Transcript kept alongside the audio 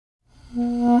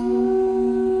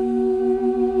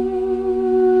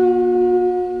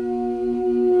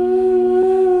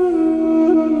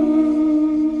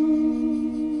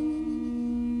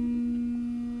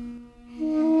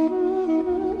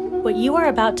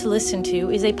about to listen to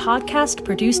is a podcast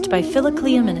produced by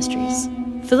Philokalia Ministries.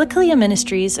 Philokalia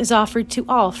Ministries is offered to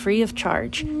all free of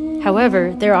charge.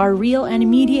 However, there are real and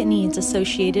immediate needs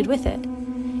associated with it.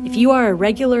 If you are a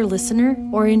regular listener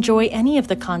or enjoy any of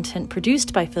the content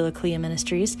produced by Philokalia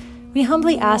Ministries, we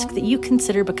humbly ask that you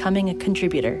consider becoming a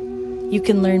contributor. You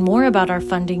can learn more about our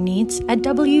funding needs at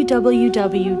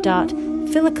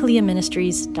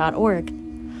www.philokaliaministries.org.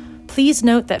 Please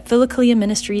note that Philokalia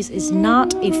Ministries is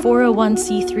not a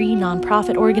 401c3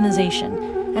 nonprofit organization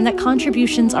and that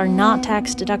contributions are not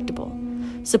tax deductible.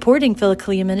 Supporting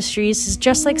Philokalia Ministries is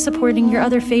just like supporting your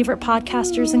other favorite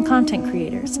podcasters and content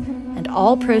creators, and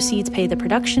all proceeds pay the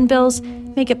production bills,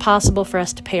 make it possible for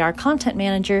us to pay our content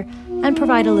manager, and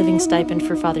provide a living stipend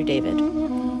for Father David.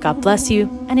 God bless you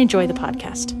and enjoy the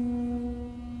podcast.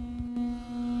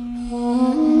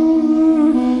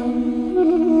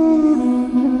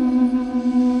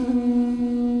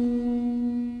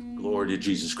 Glory to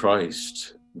Jesus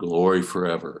Christ, glory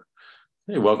forever.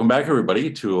 Hey, welcome back,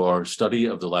 everybody, to our study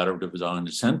of the Ladder of Divine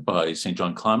Ascent by St.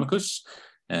 John Climacus.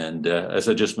 And as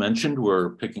I just mentioned,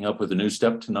 we're picking up with a new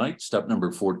step tonight, step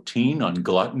number 14 on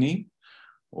gluttony,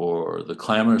 or the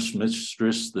clamorous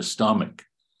mistress, the stomach.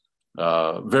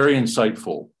 Very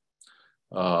insightful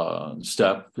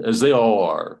step, as they all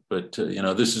are. But,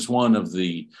 this is one of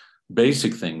the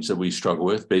basic things that we struggle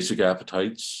with, basic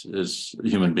appetites as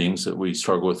human beings that we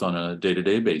struggle with on a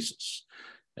day-to-day basis.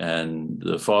 And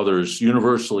the fathers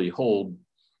universally hold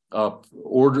up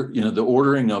the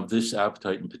ordering of this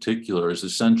appetite in particular is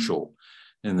essential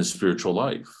in the spiritual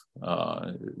life.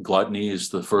 Gluttony is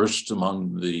the first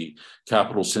among the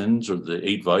capital sins or the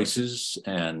 8 vices.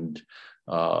 And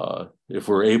if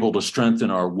we're able to strengthen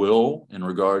our will in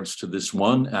regards to this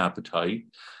one appetite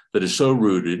that is so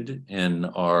rooted in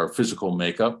our physical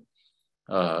makeup,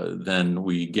 then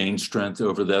we gain strength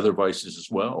over the other vices as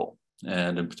well.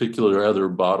 And in particular, other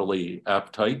bodily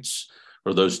appetites,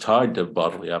 or those tied to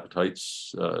bodily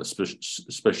appetites,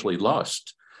 especially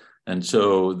lust. And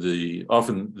so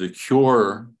often the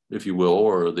cure, if you will,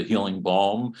 or the healing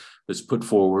balm that's put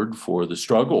forward for the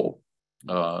struggle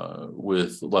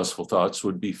with lustful thoughts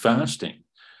would be fasting,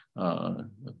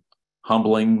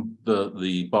 humbling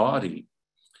the body,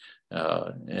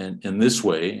 and in this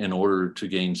way, in order to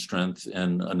gain strength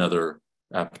in another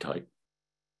appetite.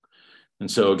 And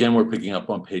so again, we're picking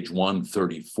up on page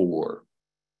 134.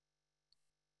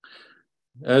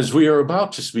 As we are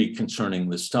about to speak concerning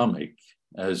the stomach,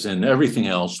 as in everything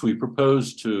else, we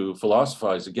propose to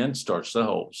philosophize against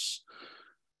ourselves.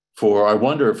 For I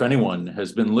wonder if anyone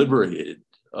has been liberated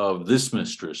of this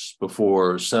mistress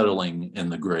before settling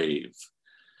in the grave.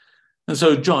 And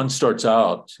so John starts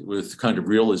out with kind of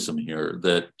realism here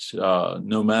that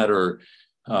no matter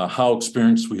how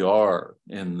experienced we are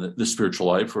in the spiritual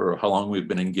life or how long we've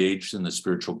been engaged in the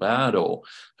spiritual battle,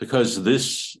 because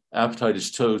this appetite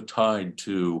is so tied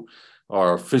to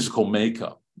our physical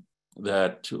makeup,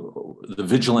 that the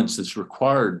vigilance that's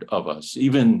required of us,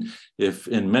 even if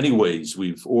in many ways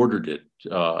we've ordered it,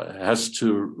 has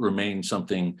to remain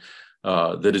something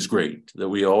that is great, that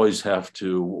we always have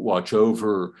to watch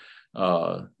over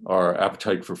our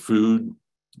appetite for food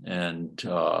and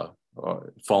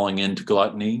falling into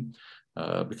gluttony,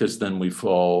 because then we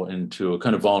fall into a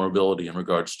kind of vulnerability in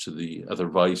regards to the other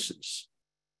vices.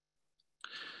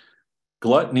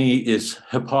 Gluttony is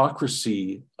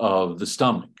hypocrisy of the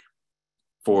stomach.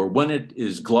 For when it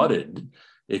is glutted,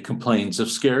 it complains of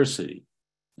scarcity.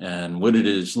 And when it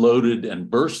is loaded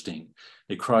and bursting,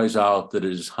 it cries out that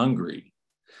it is hungry.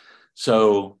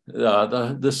 So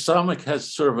the stomach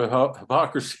has sort of a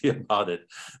hypocrisy about it,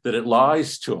 that it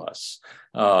lies to us,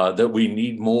 that we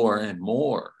need more and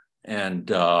more. And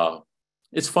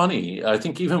it's funny, I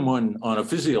think even when on a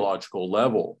physiological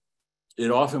level,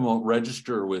 it often won't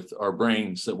register with our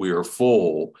brains that we are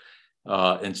full.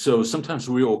 And so sometimes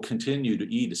we will continue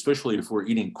to eat, especially if we're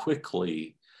eating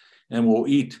quickly, and we'll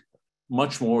eat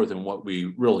much more than what we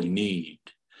really need,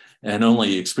 and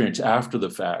only experience after the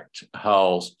fact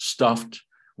how stuffed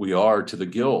we are to the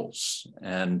gills.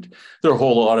 And there are a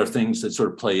whole lot of things that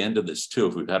sort of play into this too.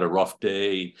 If we've had a rough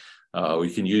day,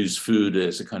 we can use food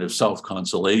as a kind of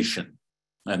self-consolation,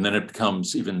 and then it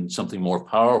becomes even something more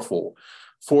powerful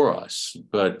for us.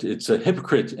 But it's a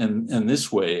hypocrite in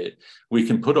this way. We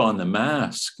can put on the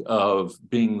mask of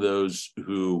being those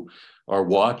who are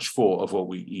watchful of what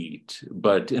we eat,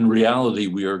 but in reality,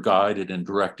 we are guided and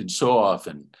directed so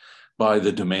often by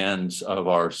the demands of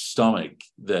our stomach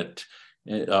that,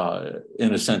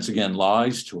 in a sense, again,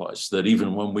 lies to us, that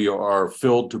even when we are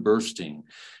filled to bursting,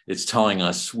 it's telling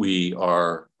us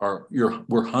we're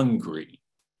hungry.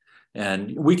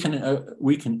 And we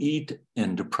can eat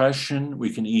in depression. We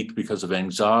can eat because of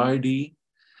anxiety.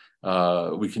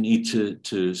 We can eat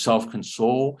to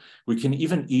self-console. We can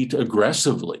even eat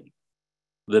aggressively.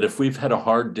 That if we've had a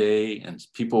hard day and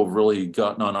people have really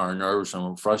gotten on our nerves and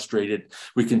we're frustrated,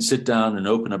 we can sit down and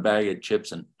open a bag of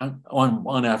chips and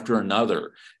one after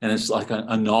another. And it's like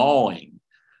a gnawing.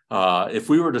 If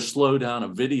we were to slow down a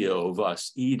video of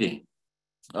us eating,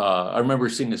 I remember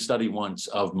seeing a study once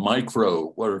of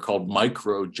what are called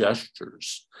micro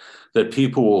gestures that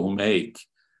people will make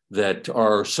that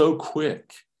are so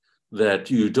quick that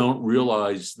you don't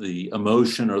realize the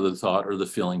emotion or the thought or the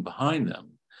feeling behind them.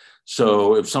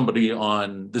 So if somebody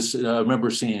on this, I remember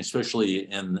seeing, especially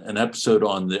in an episode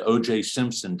on the O.J.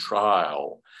 Simpson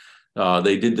trial,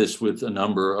 they did this with a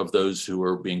number of those who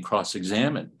were being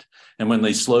cross-examined. And when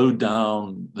they slowed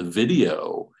down the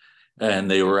video and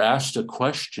they were asked a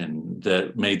question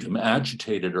that made them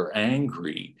agitated or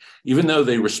angry, even though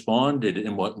they responded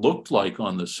in what looked like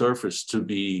on the surface to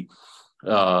be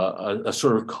a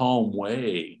sort of calm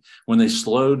way, when they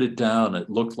slowed it down,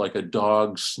 it looked like a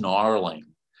dog snarling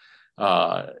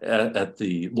at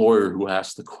the lawyer who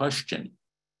asked the question.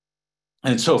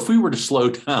 And so if we were to slow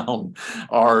down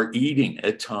our eating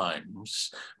at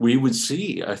times, we would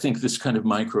see, I think, this kind of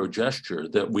micro gesture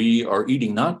that we are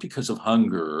eating not because of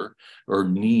hunger or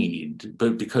need,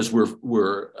 but because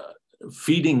we're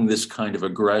feeding this kind of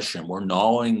aggression. We're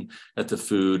gnawing at the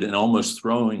food and almost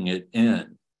throwing it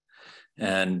in.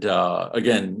 And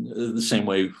again, the same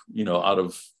way, out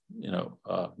of,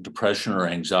 depression or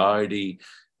anxiety,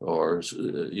 or,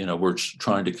 we're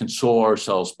trying to console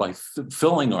ourselves by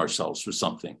filling ourselves with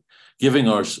something, giving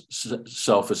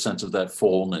ourselves a sense of that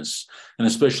fullness, and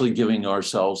especially giving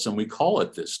ourselves, and we call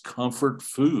it this, comfort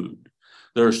food.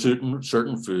 There are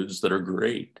certain foods that are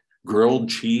great, grilled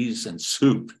cheese and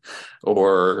soup,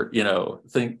 or,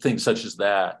 things such as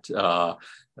that.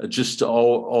 Just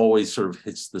always sort of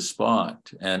hits the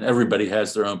spot, and everybody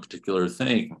has their own particular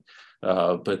thing.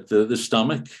 But the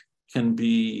stomach can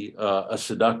be a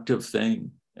seductive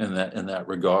thing in that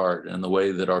regard, and the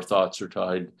way that our thoughts are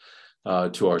tied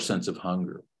to our sense of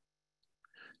hunger.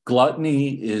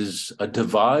 Gluttony is a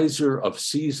deviser of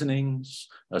seasonings,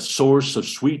 a source of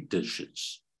sweet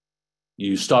dishes.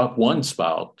 You stop one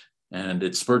spout and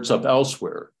it spurts up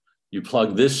elsewhere. You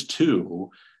plug this too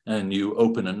and you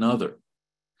open another.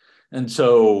 And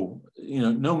so,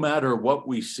 no matter what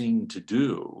we seem to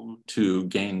do to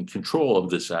gain control of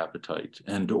this appetite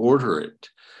and to order it,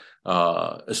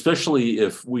 especially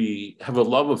if we have a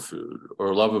love of food or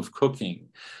a love of cooking,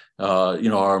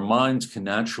 our minds can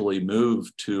naturally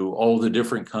move to all the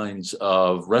different kinds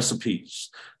of recipes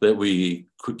that we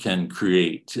can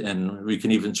create. And we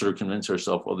can even sort of convince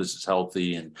ourselves, well, this is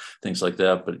healthy and things like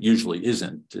that, but it usually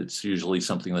isn't. It's usually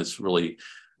something that's really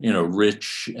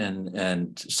rich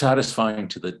and satisfying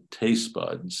to the taste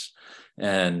buds.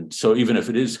 And so even if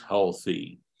it is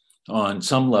healthy, on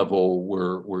some level,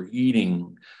 we're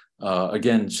eating,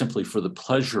 again, simply for the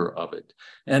pleasure of it.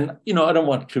 And, I don't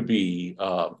want to be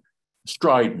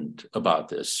strident about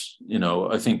this.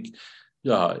 I think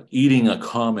eating a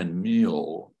common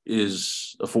meal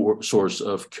is a source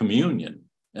of communion.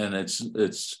 And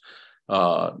it's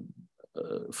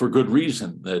for good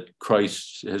reason, that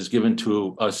Christ has given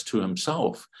to us to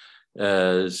himself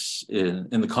as in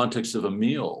the context of a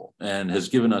meal, and has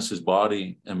given us his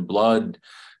body and blood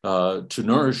to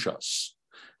nourish us,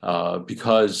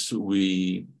 because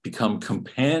we become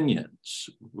companions.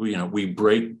 We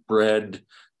break bread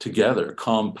together.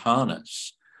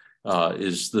 Kompanus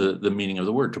is the meaning of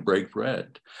the word, to break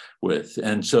bread with.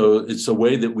 And so it's a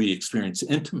way that we experience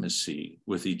intimacy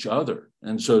with each other.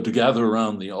 And so to gather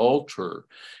around the altar,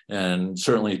 and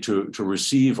certainly to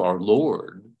receive our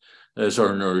Lord as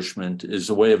our nourishment, is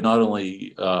a way of not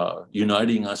only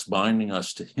uniting us, binding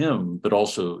us to him, but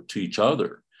also to each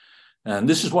other. And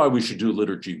this is why we should do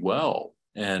liturgy well,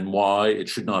 and why it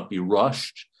should not be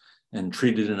rushed and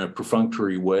treated in a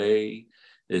perfunctory way.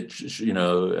 It should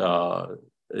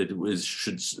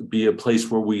be a place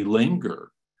where we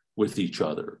linger with each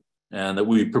other, and that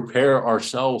we prepare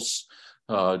ourselves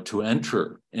to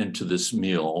enter into this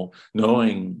meal,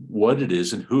 knowing what it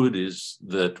is and who it is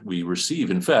that we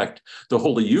receive. In fact, the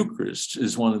Holy Eucharist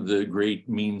is one of the great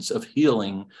means of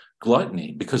healing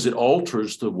gluttony, because it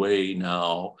alters the way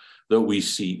now that we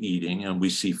see eating and we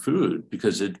see food,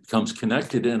 because it becomes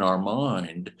connected in our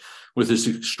mind with this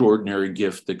extraordinary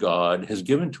gift that God has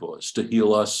given to us to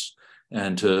heal us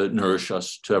and to nourish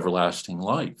us to everlasting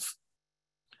life.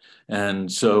 And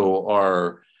so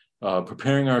our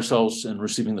preparing ourselves and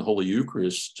receiving the Holy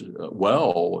Eucharist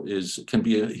well can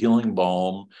be a healing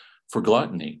balm for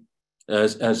gluttony.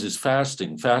 as is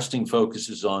fasting. Fasting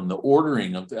focuses on the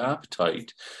ordering of the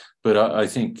appetite, but I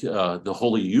think the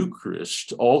Holy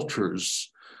Eucharist alters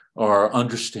our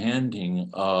understanding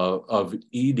of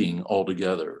eating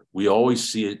altogether. We always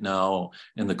see it now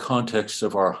in the context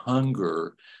of our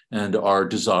hunger and our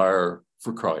desire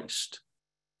for Christ.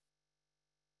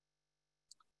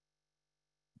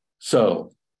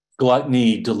 So,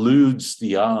 gluttony deludes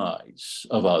the eyes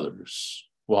of others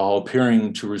while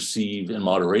appearing to receive in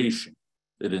moderation.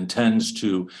 It intends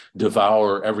to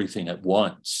devour everything at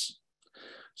once.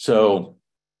 So,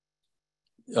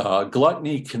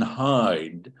 gluttony can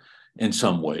hide in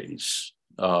some ways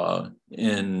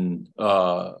in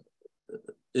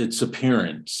its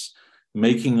appearance,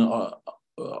 making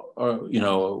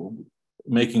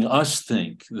making us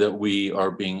think that we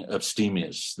are being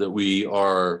abstemious, that we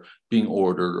are being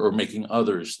ordered, or making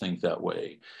others think that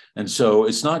way. And so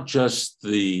it's not just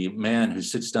the man who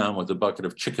sits down with a bucket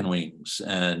of chicken wings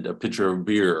and a pitcher of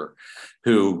beer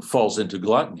who falls into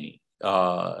gluttony.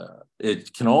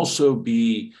 It can also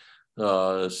be,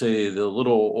 say, the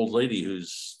little old lady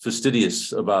who's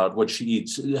fastidious about what she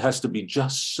eats. It has to be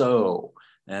just so,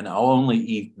 and I'll only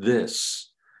eat this.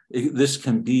 This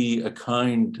can be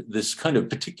this kind of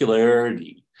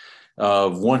particularity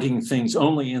of wanting things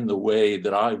only in the way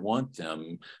that I want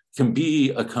them, can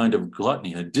be a kind of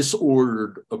gluttony, a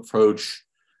disordered approach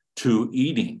to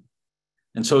eating.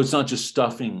 And so it's not just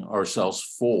stuffing ourselves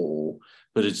full,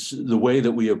 but it's the way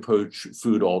that we approach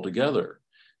food altogether.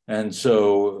 And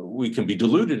so we can be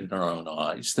deluded in our own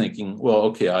eyes, thinking, well,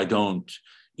 okay, I don't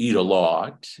eat a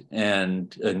lot,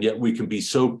 and yet we can be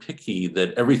so picky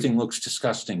that everything looks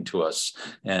disgusting to us,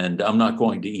 and I'm not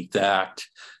going to eat that,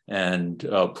 and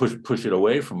push it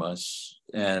away from us.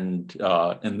 And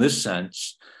in this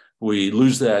sense, we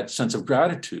lose that sense of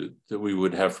gratitude that we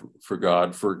would have for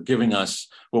God for giving us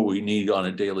what we need on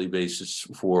a daily basis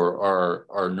for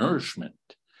our nourishment.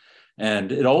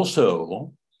 And it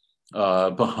also,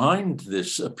 behind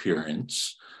this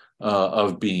appearance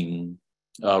of being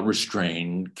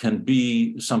restrained, can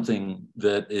be something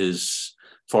that is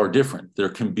far different. There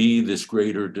can be this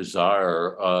greater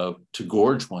desire to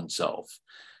gorge oneself.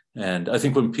 And I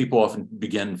think when people often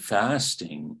begin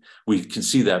fasting, we can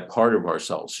see that part of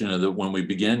ourselves, that when we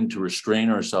begin to restrain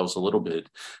ourselves a little bit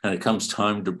and it comes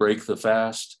time to break the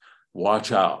fast,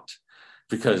 watch out.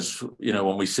 Because,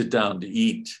 when we sit down to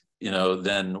eat,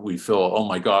 then we feel, oh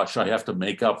my gosh, I have to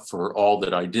make up for all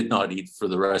that I did not eat for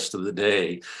the rest of the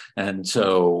day. And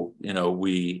so,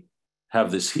 we have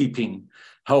this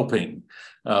helping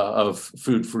of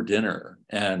food for dinner,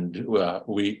 and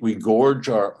we gorge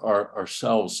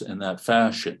ourselves in that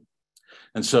fashion.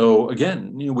 And so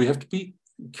again, we have to be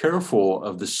careful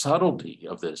of the subtlety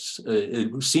of this.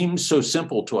 It seems so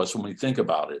simple to us when we think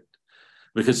about it,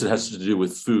 because it has to do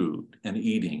with food and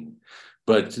eating.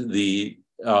 But the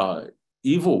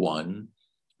evil one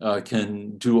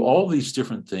can do all these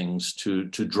different things to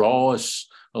draw us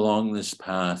along this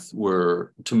path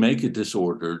to make it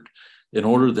disordered, in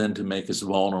order then to make us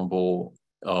vulnerable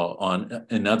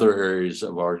in other areas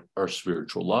of our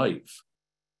spiritual life.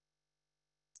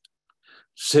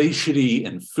 Satiety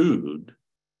in food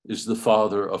is the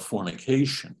father of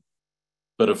fornication,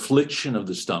 but affliction of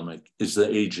the stomach is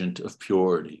the agent of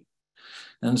purity.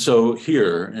 And so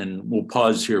here, and we'll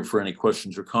pause here for any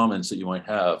questions or comments that you might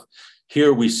have,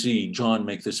 here we see John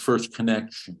make this first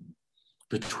connection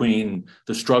between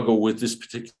the struggle with this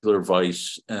particular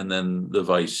vice and then the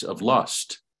vice of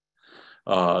lust.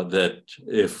 That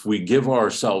if we give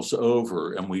ourselves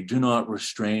over and we do not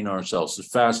restrain ourselves, if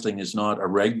fasting is not a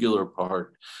regular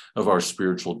part of our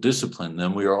spiritual discipline,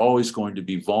 then we are always going to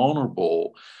be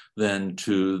vulnerable then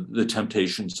to the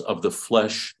temptations of the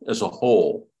flesh as a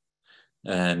whole.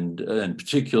 And in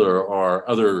particular, our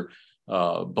other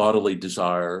bodily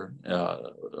desire,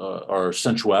 our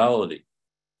sensuality.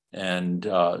 And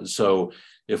so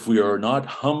if we are not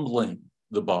humbling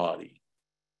the body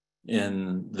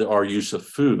in our use of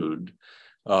food,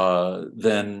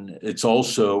 then it's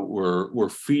also, we're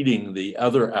feeding the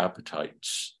other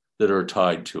appetites that are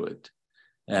tied to it,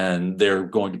 and they're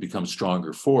going to become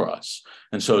stronger for us.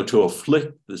 And so to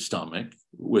afflict the stomach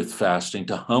with fasting,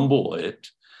 to humble it,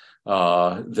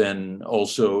 then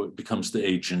also becomes the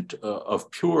agent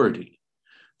of purity.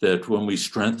 That when we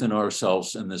strengthen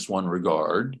ourselves in this one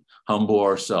regard, humble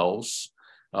ourselves,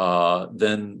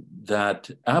 then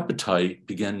that appetite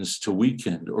begins to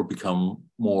weaken or become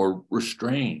more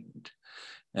restrained.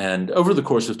 And over the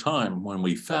course of time, when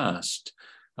we fast,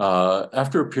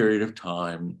 after a period of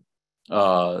time,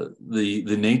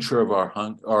 the nature of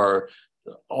our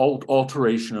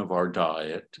alteration of our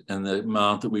diet and the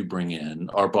amount that we bring in,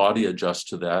 our body adjusts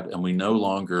to that, and we no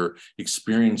longer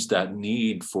experience that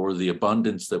need for the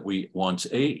abundance that we once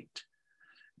ate.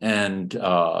 And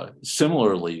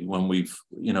similarly, when we've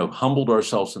humbled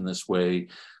ourselves in this way,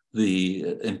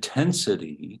 the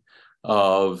intensity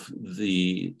of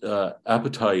the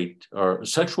appetite or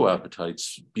sexual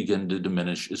appetites begin to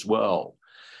diminish as well.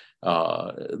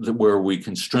 Where we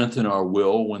can strengthen our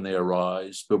will when they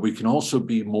arise, but we can also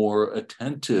be more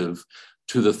attentive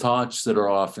to the thoughts that are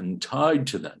often tied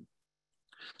to them.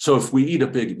 So if we eat a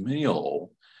big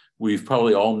meal, we've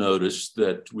probably all noticed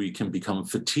that we can become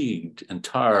fatigued and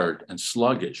tired and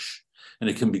sluggish, and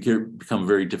it can become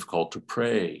very difficult to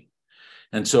pray.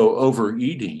 And so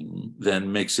overeating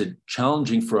then makes it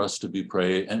challenging for us to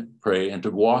pray and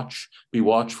to be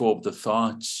watchful of the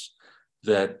thoughts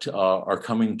that are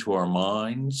coming to our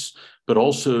minds, but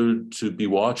also to be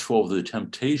watchful of the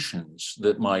temptations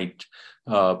that might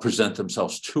present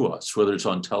themselves to us, whether it's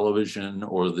on television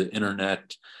or the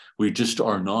internet. We just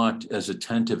are not as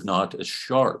attentive, not as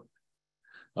sharp.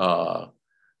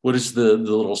 What is the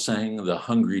little saying? The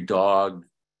hungry dog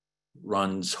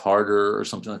runs harder or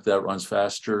something like that, runs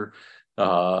faster.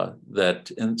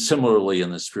 And similarly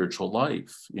in the spiritual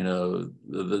life,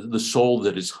 the soul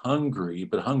that is hungry,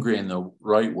 but hungry in the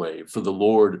right way for the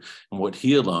Lord and what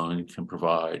he alone can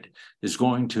provide, is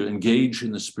going to engage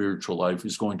in the spiritual life,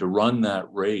 is going to run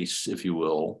that race, if you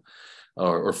will,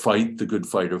 or fight the good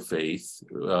fight of faith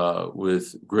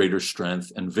with greater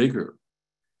strength and vigor.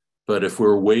 But if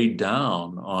we're weighed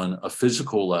down on a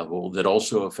physical level that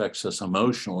also affects us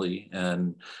emotionally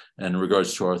and in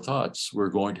regards to our thoughts, we're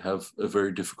going to have a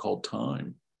very difficult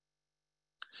time.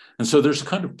 And so there's a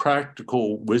kind of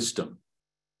practical wisdom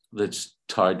that's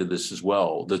tied to this as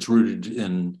well, that's rooted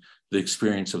in the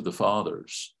experience of the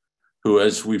fathers, who,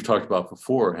 as we've talked about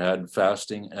before, had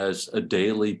fasting as a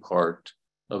daily part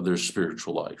of their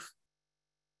spiritual life.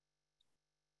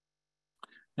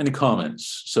 Any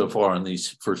comments so far on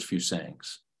these first few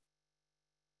sayings?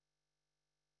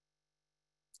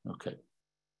 Okay.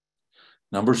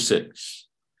 Number 6,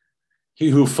 he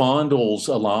who fondles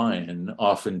a lion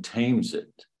often tames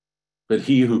it, but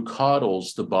he who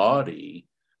coddles the body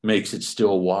makes it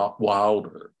still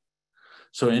wilder.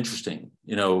 So interesting.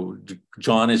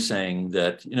 John is saying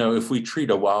that, if we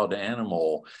treat a wild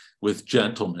animal with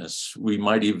gentleness, we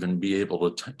might even be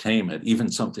able to tame it, even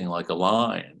something like a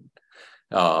lion.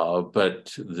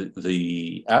 But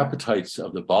the appetites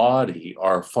of the body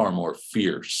are far more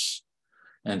fierce.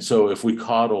 And so if we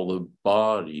coddle the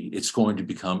body, it's going to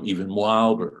become even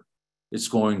wilder. It's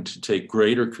going to take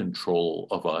greater control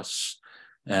of us,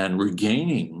 and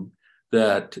regaining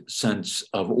that sense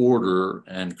of order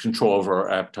and control over our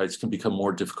appetites can become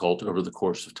more difficult over the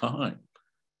course of time.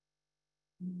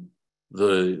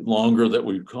 The longer that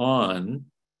we've gone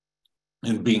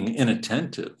in being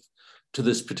inattentive to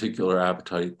this particular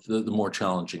appetite, the more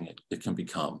challenging it can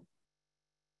become.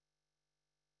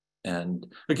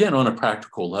 And again, on a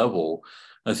practical level,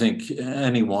 I think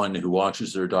anyone who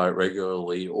watches their diet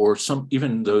regularly, or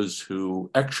even those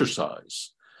who exercise,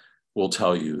 will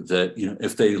tell you that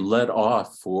if they let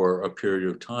off for a period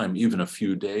of time, even a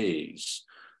few days,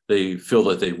 they feel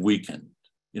that they've weakened.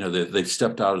 They've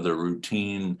stepped out of their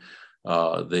routine.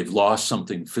 They've lost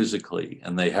something physically,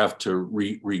 and they have to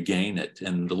regain it.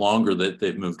 And the longer that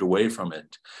they've moved away from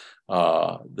it,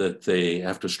 that they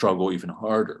have to struggle even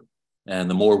harder. And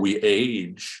the more we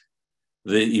age,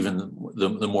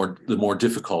 the more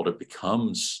difficult it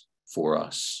becomes for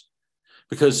us,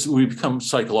 because we become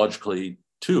psychologically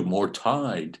too more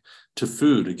tied to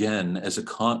food, again, as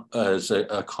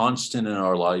a constant in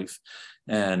our life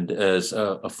and as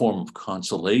a form of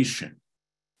consolation.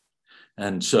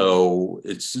 And so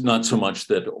it's not so much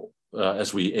that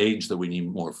as we age that we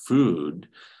need more food,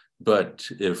 but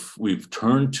if we've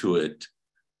turned to it,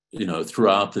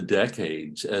 throughout the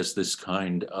decades as this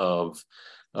kind of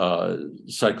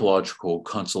psychological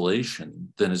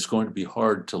consolation, then it's going to be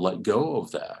hard to let go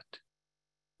of that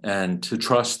and to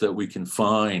trust that we can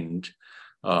find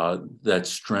that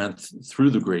strength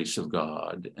through the grace of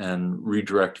God and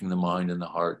redirecting the mind and the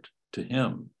heart to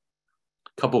him.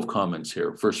 A couple of comments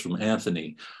here. First from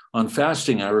Anthony. On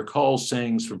fasting, I recall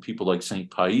sayings from people like St.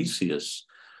 Paisios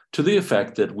to the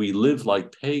effect that we live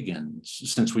like pagans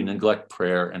since we neglect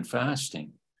prayer and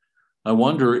fasting. I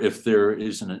wonder if there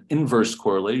is an inverse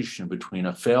correlation between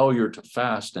a failure to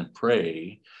fast and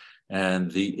pray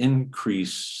and the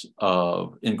increased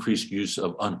use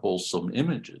of unwholesome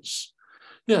images.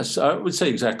 Yes, I would say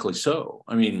exactly so.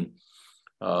 I mean,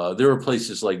 there are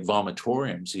places like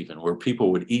vomitoriums even where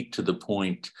people would eat to the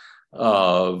point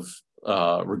of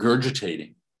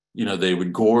regurgitating. They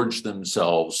would gorge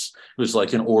themselves. It was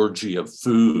like an orgy of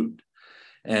food.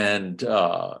 And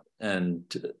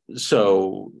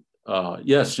so,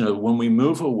 yes, when we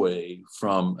move away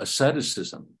from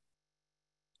asceticism,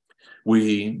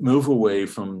 we move away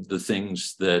from the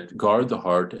things that guard the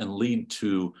heart and lead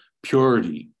to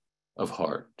purity of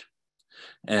heart.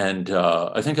 And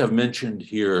I think I've mentioned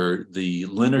here the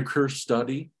Lineker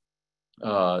study.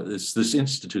 This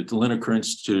institute, the Lineker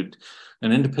Institute,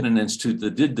 an independent institute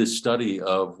that did this study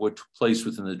of what took place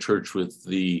within the church with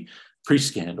the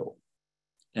pre-scandal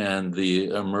and the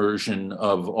immersion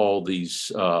of all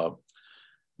these,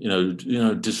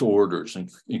 disorders,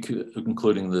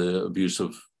 including the abuse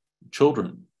of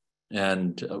children.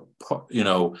 And,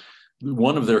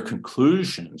 one of their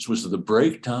conclusions was the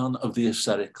breakdown of the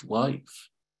ascetic life,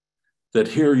 that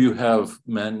here you have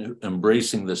men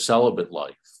embracing the celibate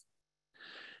life.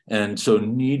 And so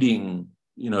needing,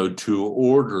 to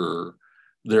order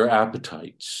their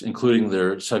appetites, including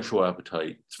their sexual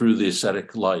appetite, through the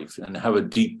ascetic life and have a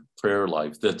deep prayer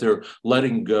life, that they're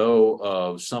letting go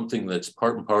of something that's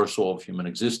part and parcel of human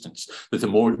existence, that the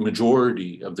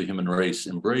majority of the human race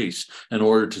embrace in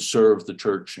order to serve the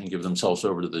church and give themselves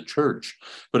over to the church.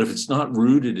 But if it's not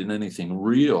rooted in anything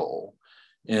real,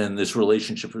 in this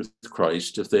relationship with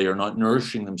Christ, if they are not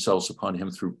nourishing themselves upon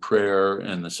him through prayer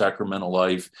and the sacramental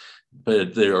life,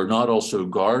 but they are not also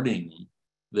guarding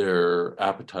their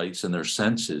appetites and their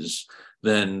senses,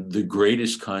 then the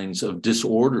greatest kinds of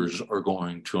disorders are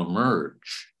going to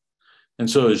emerge. And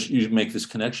so as you make this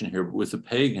connection here with the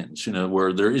pagans,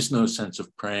 where there is no sense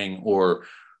of praying, or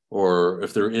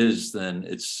if there is, then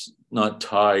it's not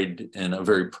tied in a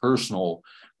very personal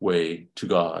way to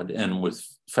God, and with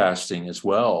fasting as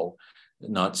well,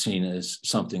 not seen as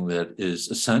something that is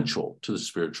essential to the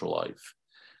spiritual life.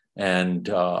 And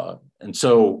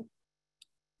so,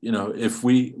 if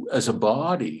we, as a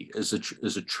body, as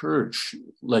a church,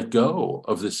 let go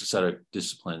of this ascetic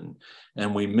discipline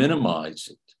and we minimize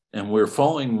it, and we're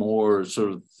following more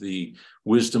sort of the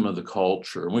wisdom of the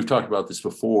culture. And we've talked about this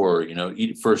before,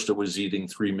 first it was eating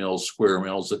 3 meals, square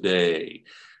meals a day.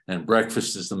 And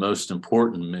breakfast is the most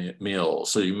important meal.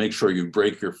 So you make sure you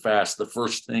break your fast the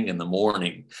first thing in the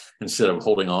morning instead of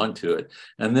holding on to it.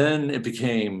 And then it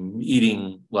became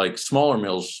eating like smaller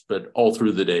meals, but all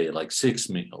through the day, like 6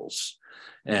 meals.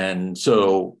 And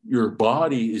so your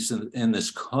body is in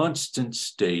this constant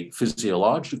state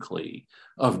physiologically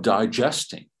of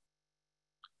digesting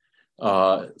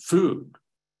food.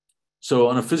 So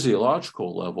on a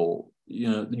physiological level,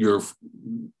 your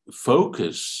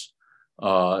focus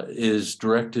is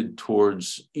directed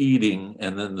towards eating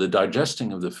and then the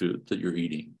digesting of the food that you're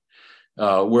eating.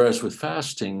 Whereas with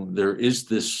fasting, there is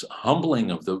this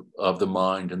humbling of the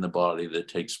mind and the body that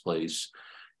takes place,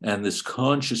 and this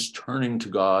conscious turning to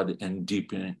God and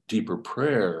deeper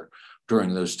prayer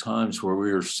during those times where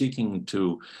we are seeking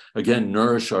to, again,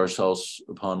 nourish ourselves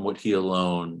upon what he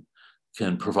alone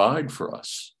can provide for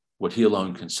us, what he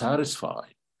alone can satisfy.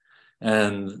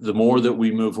 And the more that we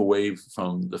move away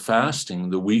from the fasting,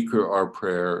 the weaker our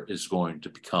prayer is going to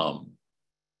become.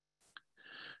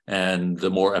 And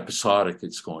the more episodic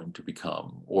it's going to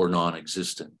become, or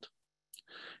non-existent.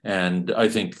 And I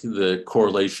think the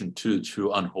correlation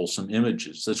to unwholesome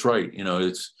images, that's right.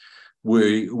 It's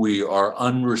we are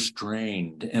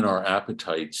unrestrained in our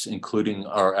appetites, including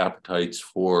our appetites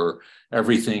for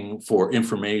everything, for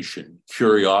information,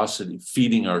 curiosity,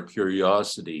 feeding our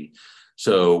curiosity.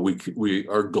 So we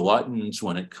are gluttons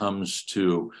when it comes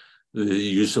to the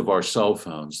use of our cell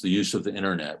phones, the use of the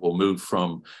internet. We'll move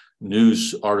from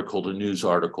news article to news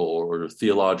article, or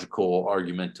theological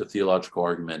argument to theological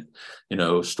argument,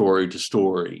 story to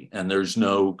story. And there's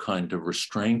no kind of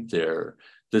restraint there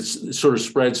that sort of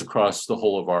spreads across the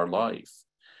whole of our life.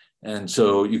 And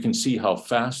so you can see how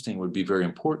fasting would be very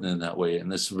important in that way.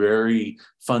 And this very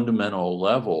fundamental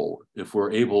level, if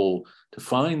we're able to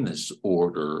find this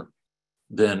order,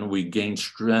 then we gain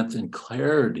strength and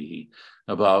clarity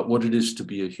about what it is to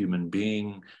be a human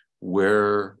being,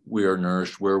 where we are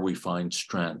nourished, where we find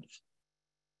strength.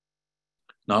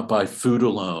 Not by food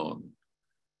alone,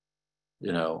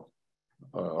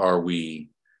 are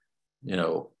we,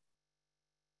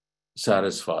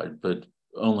 satisfied, but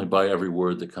only by every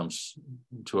word that comes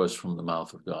to us from the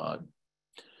mouth of God.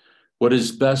 What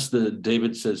is best,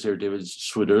 David says here, David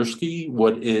Swiderski,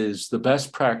 what is the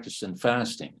best practice in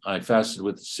fasting? I fasted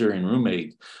with a Syrian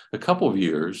roommate a couple of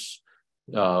years,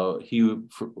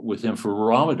 with him for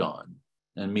Ramadan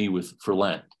and me for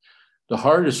Lent. The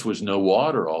hardest was no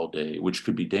water all day, which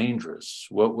could be dangerous.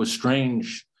 What was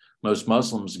strange, most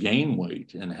Muslims gain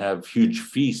weight and have huge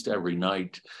feast every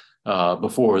night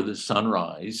before the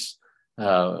sunrise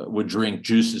would drink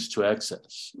juices to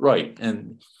excess. Right.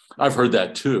 And I've heard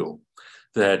that too,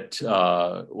 that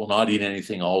will not eat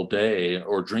anything all day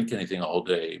or drink anything all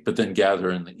day, but then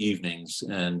gather in the evenings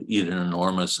and eat an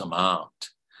enormous amount.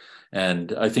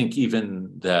 And I think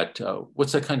even that,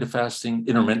 what's that kind of fasting?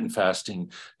 Intermittent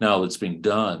fasting now that's being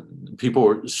done.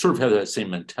 People sort of have that same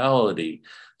mentality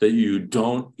that you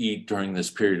don't eat during this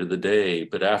period of the day,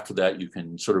 but after that you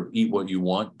can sort of eat what you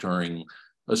want during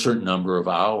a certain number of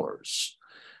hours.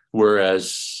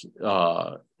 Whereas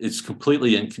it's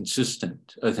completely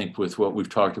inconsistent, I think, with what we've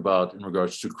talked about in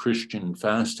regards to Christian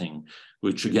fasting,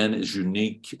 which again is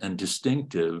unique and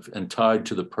distinctive and tied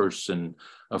to the person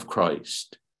of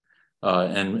Christ.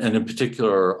 And in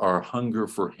particular, our hunger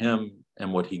for him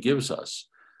and what he gives us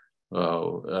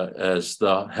as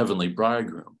the heavenly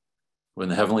bridegroom. When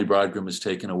the heavenly bridegroom is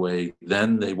taken away,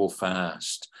 then they will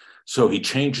fast. So he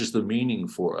changes the meaning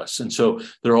for us. And so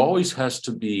there always has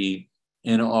to be,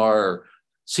 in our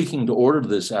seeking to order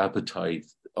this appetite,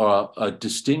 a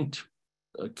distinct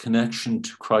connection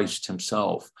to Christ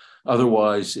himself.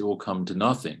 Otherwise, it will come to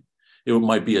nothing. It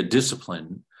might be a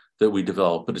discipline that we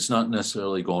develop, but it's not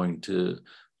necessarily going to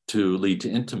lead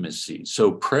to intimacy.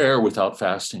 So prayer without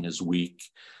fasting is weak,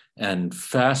 and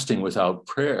fasting without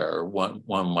prayer, one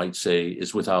might say,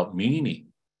 is without meaning.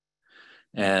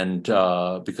 And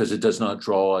because it does not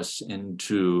draw us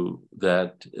into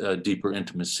that deeper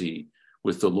intimacy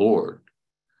with the Lord.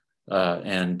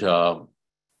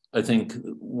 I think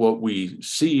what we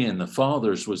see in the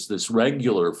fathers was this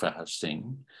regular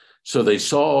fasting. So they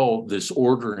saw this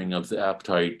ordering of the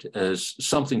appetite as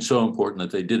something so important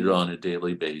that they did it on a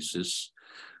daily basis,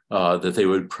 that they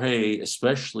would pray,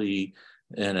 especially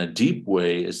in a deep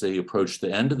way as they approached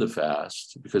the end of the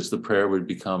fast, because the prayer would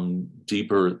become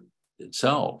deeper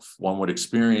itself. One would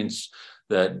experience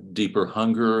that deeper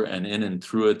hunger, and in and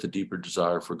through it, the deeper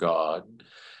desire for God.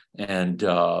 And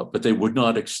but they would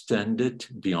not extend it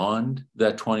beyond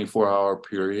that 24-hour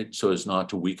period so as not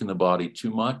to weaken the body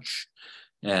too much,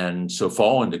 and so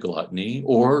fall into gluttony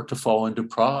or to fall into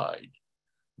pride,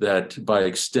 that by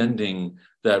extending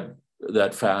that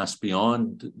fast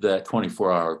beyond that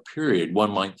 24-hour period,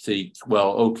 one might think,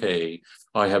 well, okay,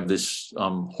 I have this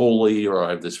holy, or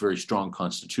I have this very strong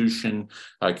constitution,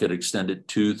 I could extend it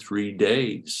 2-3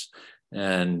 days.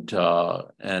 And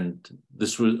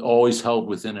this was always held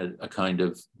within a kind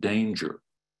of danger.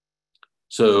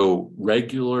 So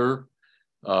regular,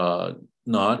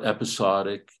 not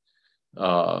episodic.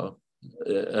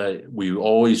 We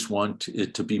always want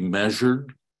it to be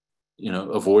measured,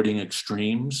 avoiding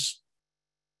extremes.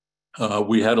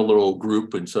 We had a little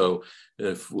group, and so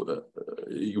if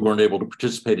you weren't able to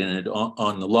participate in it,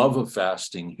 on the love of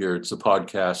fasting here, it's a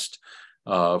podcast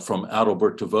from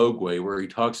Adalbert de Vogüé, where he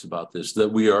talks about this,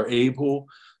 that we are able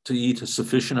to eat a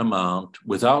sufficient amount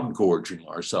without gorging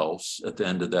ourselves at the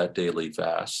end of that daily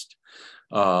fast,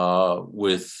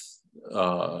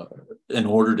 in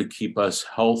order to keep us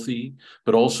healthy,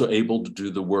 but also able to do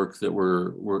the work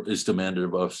that is demanded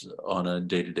of us on a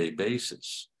day-to-day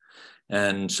basis.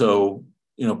 And so,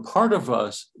 part of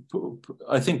us,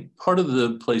 I think part of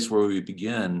the place where we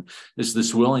begin is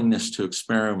this willingness to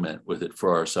experiment with it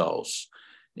for ourselves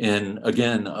in,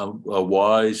 again, a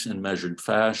wise and measured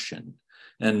fashion.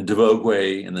 And de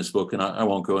Vogüé in this book, and I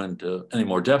won't go into any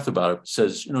more depth about it,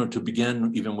 says, to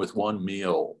begin even with one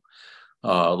meal,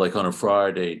 like on a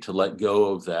Friday, to let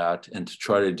go of that and to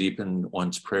try to deepen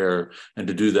one's prayer, and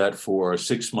to do that for a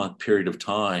 6-month period of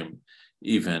time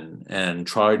even, and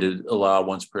try to allow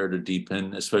one's prayer to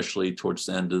deepen, especially towards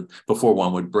the end before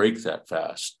one would break that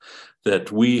fast.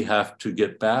 That we have to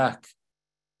get back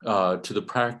to the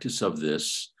practice of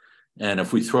this. And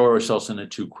if we throw ourselves in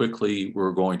it too quickly,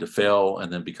 we're going to fail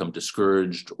and then become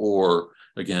discouraged, or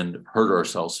again, hurt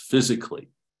ourselves physically.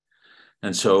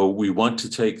 And so we want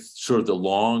to take sort of the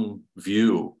long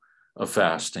view of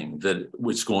fasting, that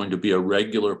it's going to be a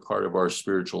regular part of our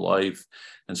spiritual life.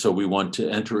 And so we want to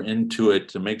enter into it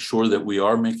to make sure that we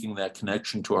are making that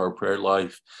connection to our prayer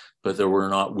life, but that we're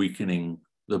not weakening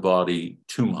the body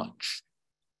too much.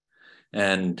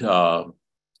 And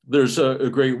there's a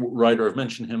great writer, I've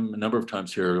mentioned him a number of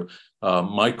times here,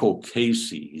 Michael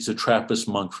Casey. He's a Trappist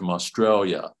monk from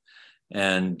Australia.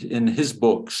 And in his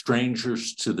book,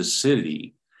 Strangers to the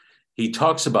City, he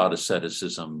talks about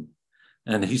asceticism.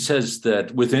 And he says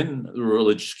that within the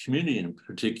religious community in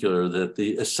particular, that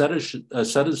the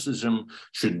asceticism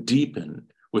should deepen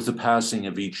with the passing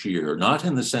of each year, not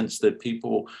in the sense that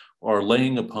people are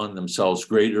laying upon themselves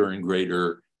greater and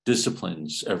greater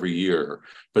disciplines every year,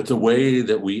 but the way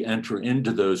that we enter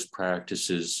into those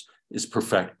practices is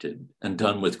perfected and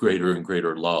done with greater and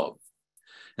greater love.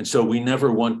 And so we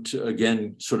never want to,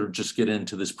 again, sort of just get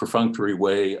into this perfunctory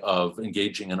way of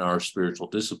engaging in our spiritual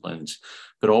disciplines,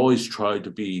 but always try to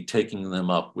be taking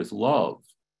them up with love.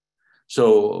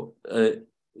 So,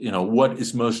 what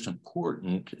is most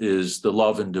important is the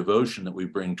love and devotion that we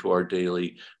bring to our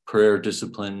daily prayer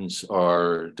disciplines,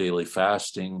 our daily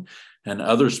fasting, and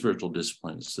other spiritual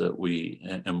disciplines that we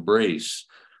embrace.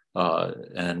 I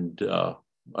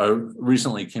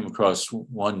recently came across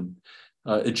one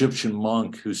Egyptian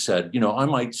monk who said, I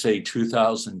might say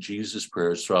 2,000 Jesus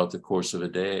prayers throughout the course of a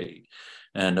day,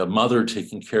 and a mother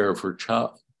taking care of her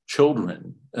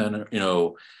children, and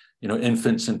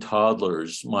infants and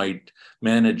toddlers might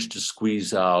manage to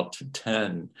squeeze out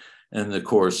 10 in the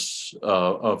course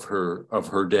of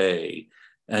her day,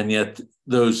 and yet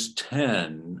those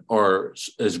 10 are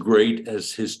as great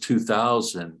as his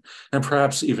 2,000, and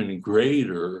perhaps even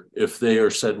greater if they are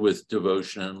said with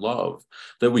devotion and love,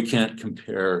 that we can't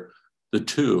compare the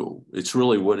two. It's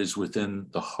really what is within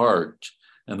the heart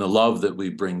and the love that we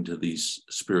bring to these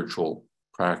spiritual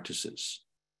practices.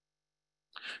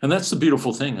 And that's the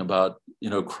beautiful thing about,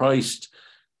 Christ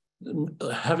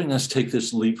having us take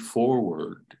this leap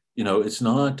forward. It's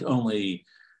not only,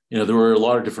 there were a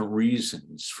lot of different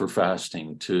reasons for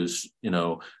fasting to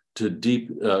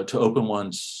open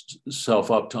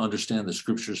oneself up to understand the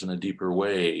scriptures in a deeper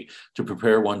way, to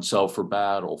prepare oneself for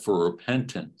battle, for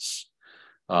repentance,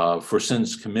 for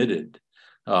sins committed.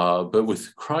 But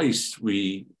with Christ,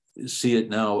 we see it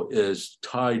now as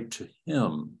tied to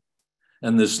him,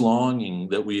 and this longing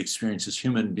that we experience as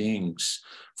human beings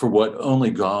for what only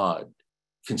God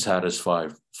can satisfy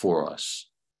for us.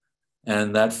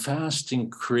 And that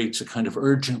fasting creates a kind of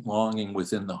urgent longing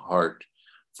within the heart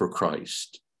for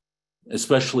Christ,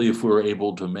 especially if we're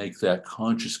able to make that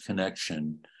conscious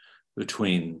connection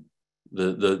between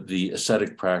the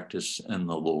ascetic practice and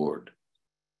the Lord.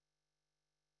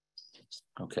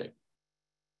 Okay.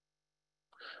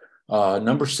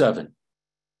 Number 7.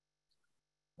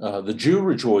 The Jew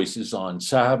rejoices on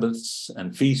Sabbaths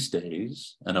and feast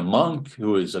days, and a monk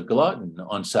who is a glutton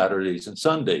on Saturdays and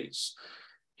Sundays.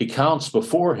 He counts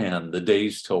beforehand the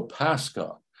days till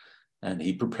Pascha, and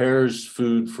he prepares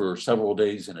food for several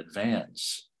days in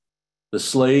advance. The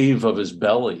slave of his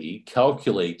belly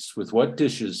calculates with what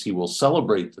dishes he will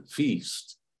celebrate the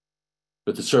feast,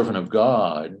 but the servant of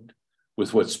God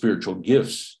with what spiritual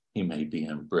gifts he may be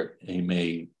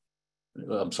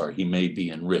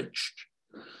enriched.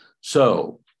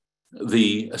 So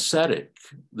the ascetic,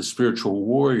 the spiritual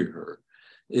warrior,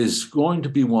 is going to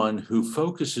be one who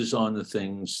focuses on the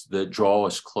things that draw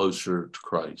us closer to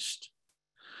Christ.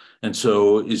 And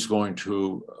so is going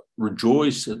to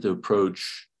rejoice at the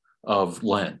approach of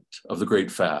Lent, of the Great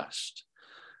Fast,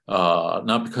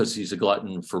 not because he's a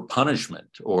glutton for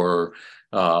punishment,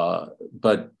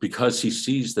 but because he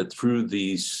sees that through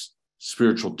these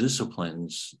spiritual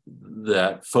disciplines,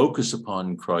 that focus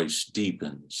upon Christ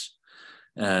deepens,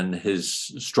 and his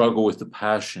struggle with the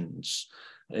passions.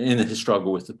 In his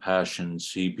struggle with the passions,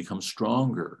 he becomes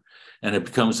stronger, and it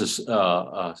becomes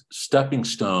a stepping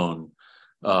stone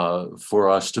for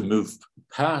us to move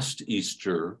past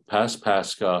Easter, past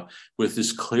Pascha, with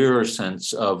this clearer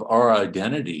sense of our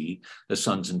identity as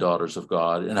sons and daughters of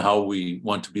God, and how we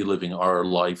want to be living our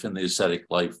life and the ascetic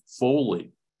life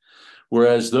fully.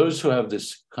 Whereas those who have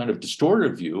this kind of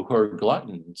distorted view, who are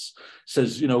gluttons,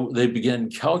 says, they begin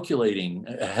calculating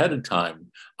ahead of time.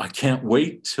 I can't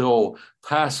wait till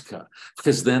Pascha,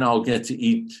 because then I'll get to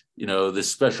eat, this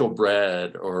special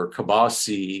bread or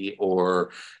kibasi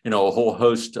or, a whole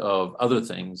host of other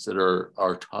things that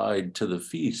are tied to the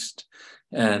feast.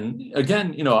 And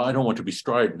again, I don't want to be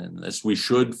strident in this. We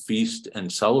should feast and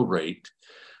celebrate.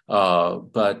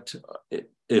 But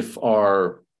if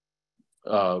our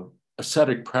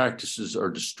ascetic practices are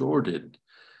distorted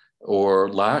or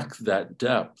lack that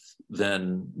depth,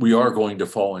 then we are going to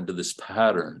fall into this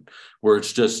pattern where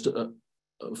it's just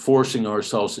forcing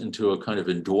ourselves into a kind of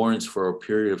endurance for a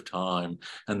period of time.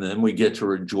 And then we get to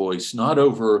rejoice, not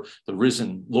over the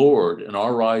risen Lord and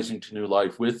our rising to new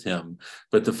life with him,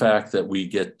 but the fact that we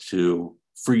get to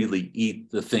freely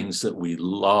eat the things that we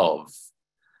love.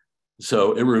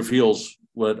 So it reveals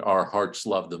what our hearts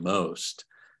love the most.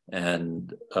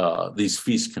 And these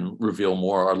feasts can reveal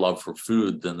more our love for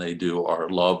food than they do our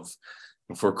love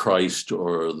for Christ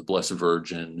or the Blessed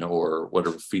Virgin or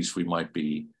whatever feast we might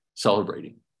be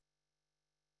celebrating.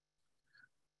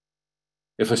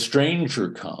 If a stranger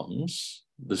comes,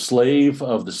 the slave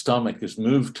of the stomach is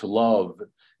moved to love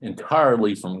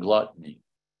entirely from gluttony,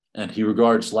 and he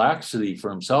regards laxity for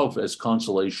himself as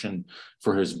consolation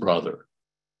for his brother.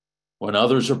 When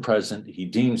others are present, he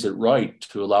deems it right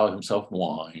to allow himself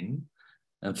wine,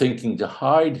 and thinking to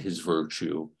hide his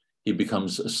virtue, he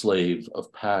becomes a slave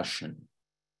of passion.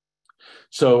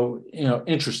 So,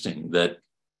 interesting that,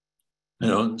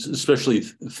 especially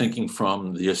thinking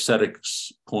from the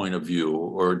ascetic's point of view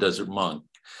or a desert monk,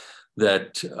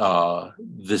 that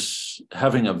this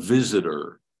having a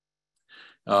visitor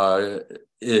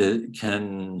it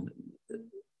can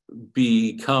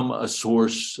become a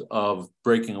source of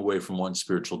breaking away from one's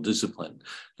spiritual discipline.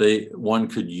 One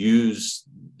could use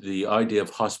the idea of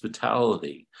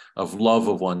hospitality, of love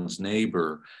of one's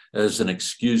neighbor, as an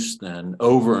excuse then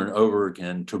over and over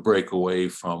again to break away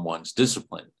from one's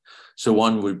discipline. So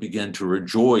one would begin to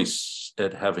rejoice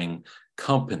at having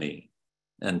company.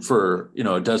 And for,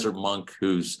 a desert monk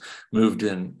who's moved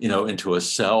in, into a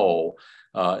cell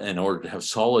in order to have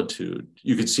solitude,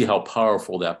 you could see how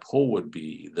powerful that pull would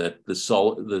be, that the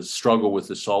struggle with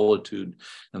the solitude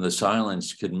and the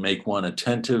silence could make one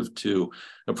attentive to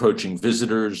approaching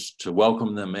visitors, to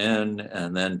welcome them in,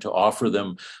 and then to offer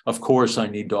them, of course, I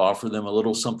need to offer them a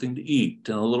little something to eat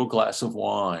and a little glass of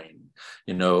wine.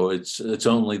 It's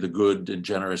only the good and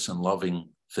generous and loving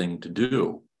thing to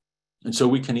do. And so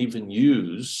we can even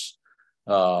use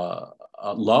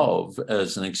love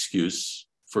as an excuse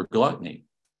for gluttony.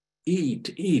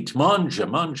 Eat, mange.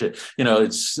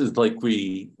 It's like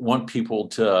we want people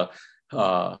to,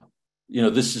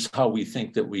 this is how we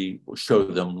think that we show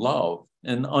them love.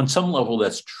 And on some level,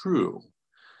 that's true,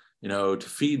 to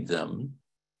feed them.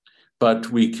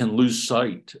 But we can lose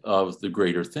sight of the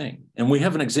greater thing. And we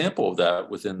have an example of that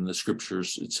within the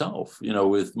scriptures itself,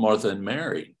 with Martha and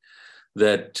Mary,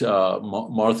 that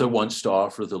Martha wants to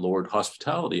offer the Lord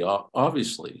hospitality,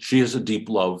 obviously. She has a deep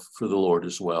love for the Lord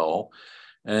as well.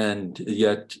 And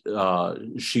yet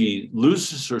she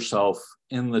loses herself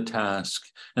in the task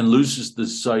and loses the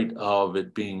sight of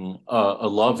it being a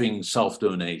loving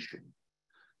self-donation,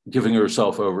 giving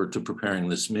herself over to preparing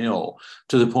this meal,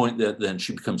 to the point that then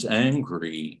she becomes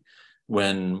angry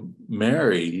when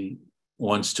Mary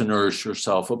wants to nourish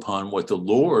herself upon what the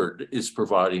Lord is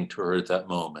providing to her at that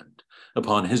moment,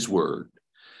 upon his word.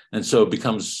 And so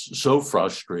becomes so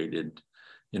frustrated,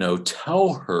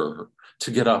 tell her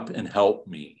to get up and help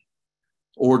me,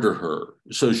 order her.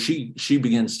 So she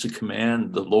begins to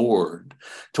command the Lord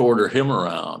to order him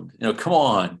around. Come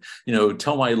on,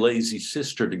 tell my lazy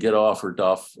sister to get off her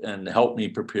duff and help me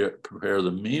prepare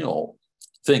the meal,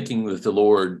 thinking that the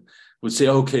Lord would say,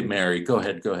 okay, Mary, go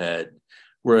ahead.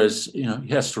 Whereas, he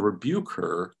has to rebuke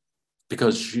her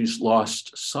because she's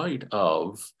lost sight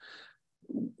of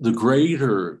the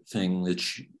greater thing that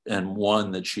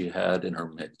she had in her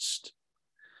midst,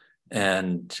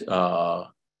 and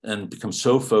become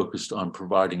so focused on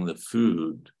providing the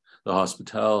food, the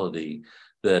hospitality,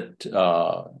 that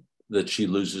she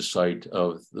loses sight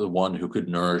of the one who could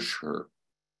nourish her,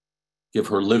 give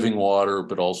her living water,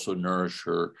 but also nourish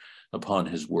her upon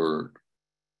his word.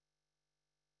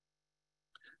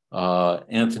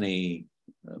 Anthony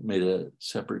made a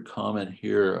separate comment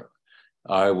here.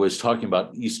 I was talking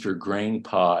about Easter grain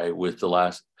pie within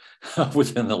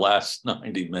the last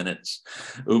 90 minutes.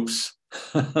 Oops.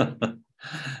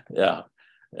 Yeah.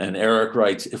 And Eric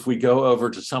writes, if we go over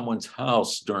to someone's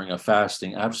house during a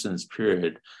fasting abstinence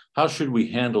period, how should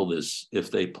we handle this if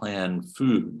they plan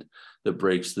food that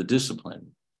breaks the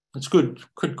discipline? That's good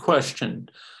question.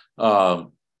 That,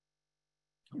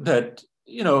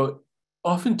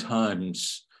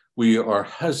 oftentimes we are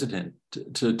hesitant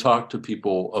to talk to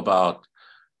people about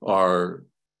our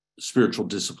spiritual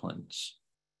disciplines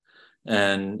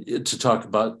and to talk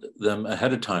about them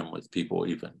ahead of time with people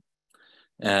even.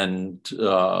 And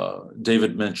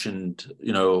David mentioned,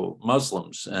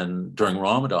 Muslims, and during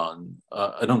Ramadan,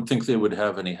 I don't think they would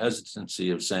have any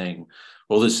hesitancy of saying,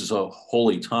 well, this is a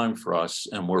holy time for us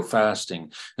and we're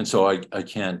fasting. And so I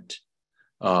can't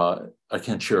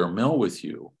share a meal with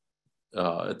you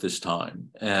at this time.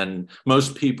 And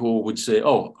most people would say,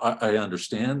 oh, I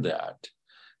understand that.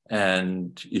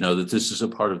 And, that this is a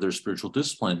part of their spiritual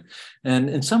discipline. And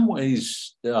in some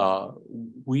ways,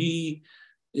 we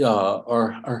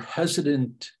are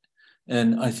hesitant.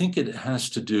 And I think it has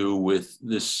to do with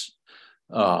this.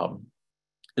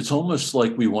 It's almost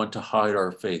like we want to hide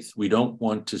our faith. We don't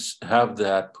want to have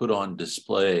that put on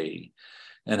display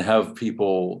and have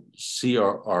people see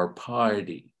our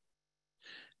piety.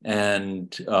 And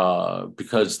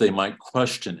because they might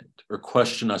question it, or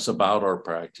question us about our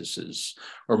practices,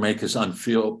 or make us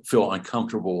feel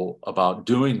uncomfortable about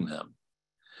doing them.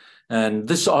 And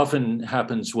this often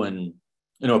happens when,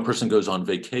 a person goes on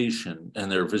vacation and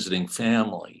they're visiting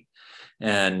family,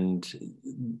 And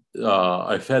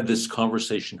I've had this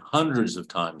conversation hundreds of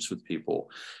times with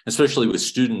people, especially with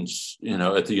students,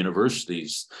 at the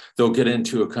universities. They'll get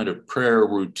into a kind of prayer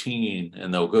routine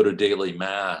and they'll go to daily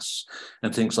mass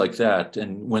and things like that.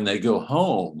 And when they go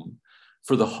home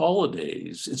for the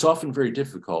holidays, it's often very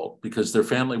difficult because their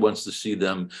family wants to see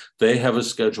them. They have a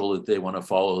schedule that they want to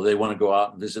follow. They want to go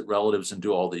out and visit relatives and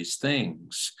do all these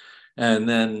things. And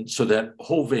then, so that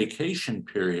whole vacation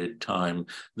period time,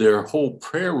 their whole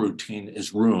prayer routine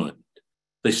is ruined.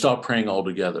 They stop praying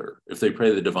altogether. If they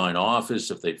pray the divine office,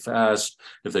 if they fast,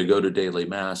 if they go to daily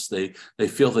mass, they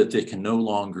feel that they can no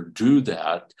longer do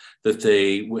that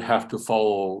they have to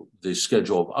follow the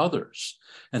schedule of others.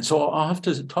 And so I'll have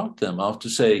to talk to them. I'll have to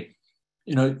say,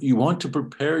 you want to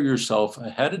prepare yourself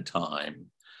ahead of time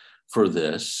for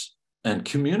this and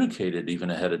communicate it even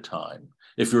ahead of time.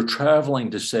 If you're traveling,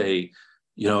 to say,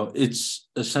 it's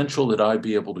essential that I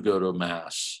be able to go to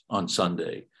mass on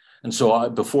Sunday. And so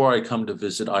before I come to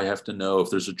visit, I have to know if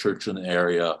there's a church in the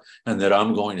area and that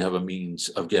I'm going to have a means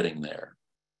of getting there.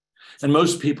 And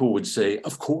most people would say,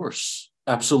 of course,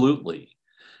 absolutely.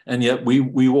 And yet we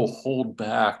will hold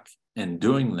back in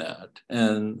doing that.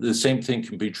 And the same thing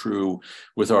can be true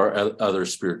with our other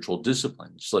spiritual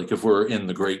disciplines. Like if we're in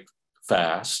the great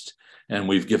fast and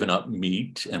we've given up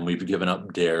meat and we've given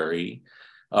up dairy,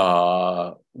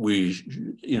 it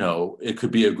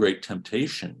could be a great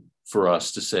temptation for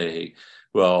us to say,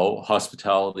 well,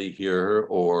 hospitality here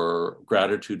or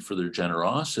gratitude for their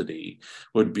generosity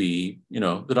would be,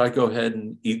 that I go ahead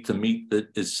and eat the meat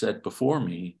that is set before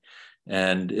me.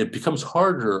 And it becomes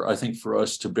harder, I think, for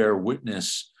us to bear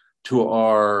witness to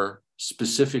our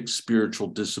specific spiritual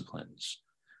disciplines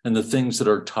and the things that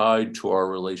are tied to our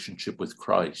relationship with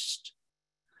Christ,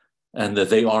 and that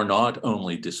they are not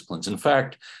only disciplines. In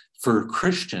fact, for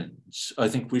Christians, I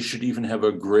think we should even have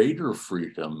a greater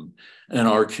freedom in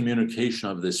our communication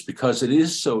of this because it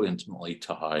is so intimately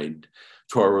tied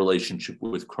to our relationship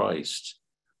with Christ,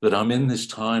 that I'm in this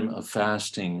time of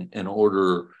fasting in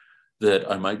order that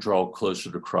I might draw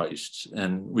closer to Christ.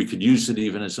 And we could use it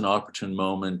even as an opportune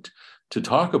moment to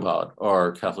talk about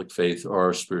our Catholic faith or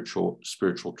our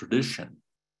spiritual tradition.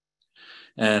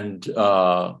 And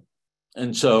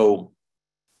so,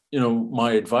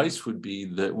 my advice would be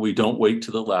that we don't wait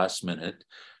to the last minute,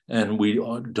 and we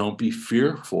don't be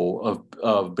fearful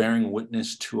of bearing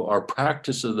witness to our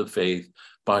practice of the faith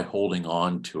by holding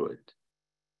on to it.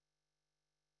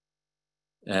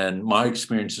 And my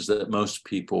experience is that most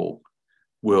people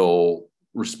will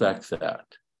respect that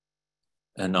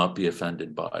and not be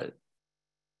offended by it.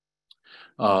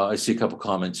 I see a couple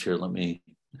comments here. Let me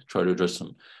try to address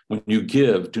them. When you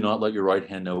give, do not let your right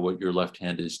hand know what your left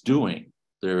hand is doing.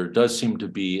 There does seem to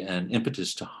be an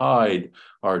impetus to hide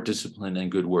our discipline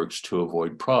and good works to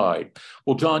avoid pride.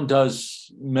 Well, John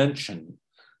does mention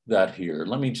that here.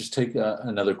 Let me just take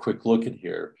another quick look at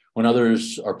here. When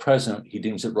others are present, he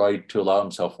deems it right to allow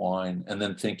himself wine, and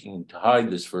then thinking to hide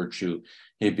this virtue,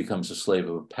 he becomes a slave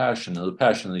of a passion. Now, the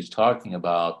passion that he's talking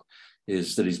about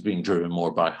is that he's being driven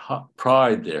more by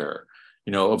pride there,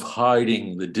 of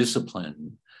hiding the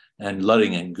discipline and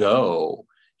letting it go.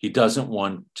 He doesn't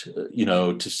want,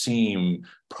 to seem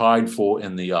prideful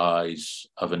in the eyes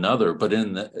of another, but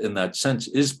in that sense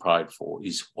is prideful.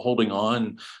 He's holding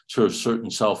on to a certain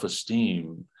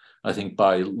self-esteem, I think,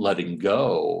 by letting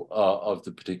go of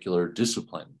the particular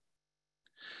discipline.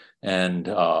 And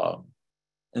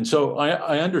so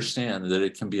I understand that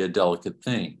it can be a delicate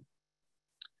thing.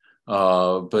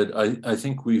 But I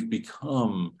think we've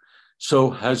become so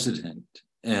hesitant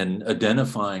in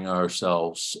identifying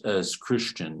ourselves as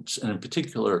Christians, and in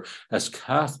particular as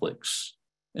Catholics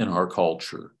in our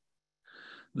culture,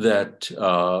 that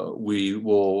we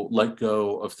will let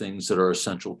go of things that are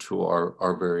essential to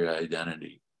our very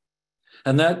identity.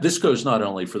 And that this goes not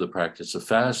only for the practice of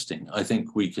fasting. I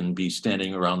think we can be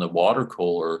standing around the water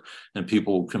cooler and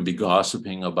people can be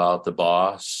gossiping about the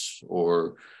boss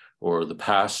or the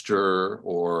pastor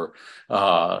or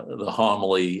the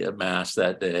homily at mass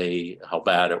that day, how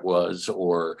bad it was,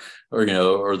 or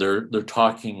they're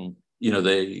talking,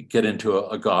 they get into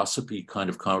a gossipy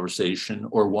kind of conversation,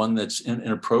 or one that's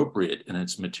inappropriate in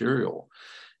its material.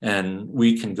 And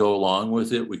we can go along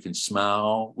with it, we can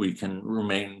smile, we can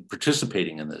remain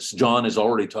participating in this. John has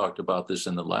already talked about this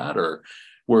in the latter,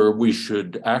 where we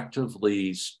should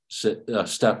actively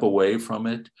step away from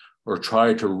it, or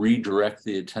try to redirect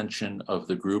the attention of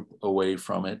the group away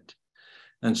from it.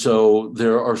 And so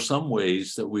there are some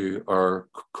ways that we are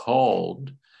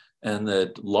called, and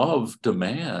that love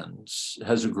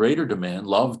has a greater demand.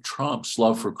 Love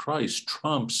for Christ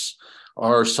trumps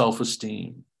our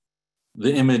self-esteem.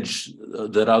 the image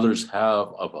that others have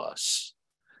of us.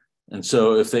 And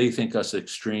so if they think us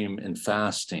extreme in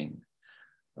fasting,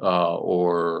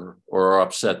 or are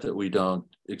upset that we don't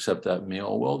accept that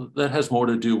meal, well, that has more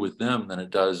to do with them than it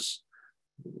does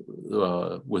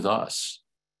with us.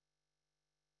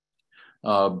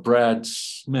 Brad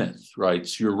Smith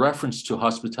writes, your reference to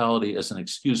hospitality as an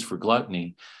excuse for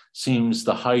gluttony seems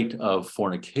the height of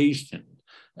fornication,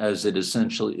 as it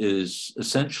essentially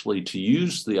to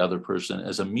use the other person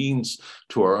as a means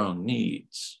to our own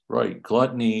needs, right?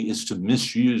 Gluttony is to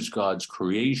misuse God's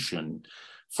creation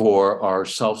for our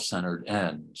self-centered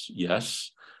ends.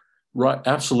 Yes, right,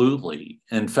 absolutely.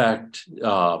 In fact,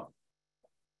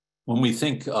 when we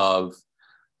think of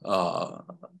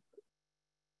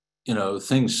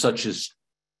things such as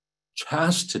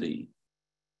chastity,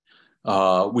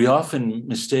 we often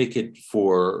mistake it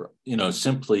for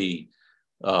simply,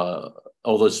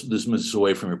 although this moves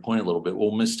away from your point a little bit,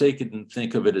 we'll mistake it and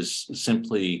think of it as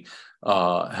simply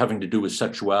having to do with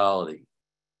sexuality,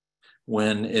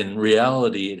 when in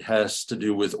reality it has to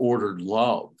do with ordered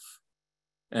love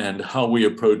and how we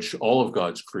approach all of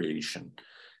God's creation,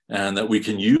 and that we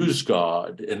can use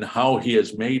God and how he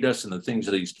has made us and the things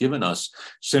that he's given us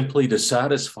simply to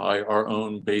satisfy our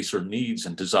own baser needs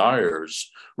and desires,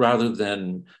 rather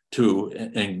than to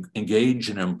engage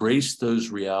and embrace those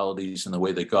realities in the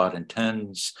way that God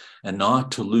intends, and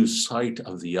not to lose sight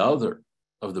of the other,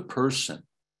 of the person.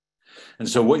 And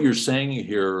so what you're saying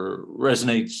here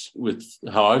resonates with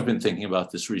how I've been thinking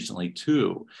about this recently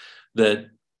too, that,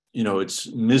 it's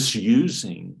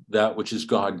misusing that which is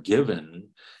God-given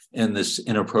in this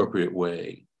inappropriate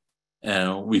way.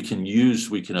 And we can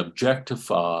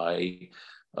objectify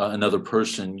another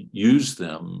person, use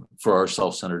them for our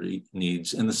self-centered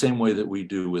needs in the same way that we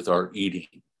do with our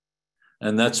eating.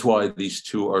 And that's why these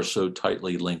two are so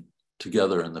tightly linked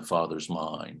together in the Father's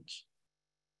mind.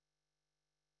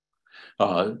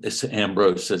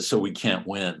 Ambrose says, so we can't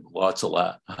win. Lots of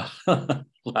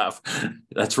laugh.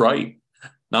 That's right.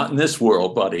 Not in this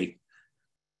world, buddy.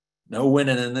 No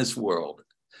winning in this world.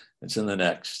 It's in the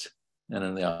next, and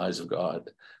in the eyes of God.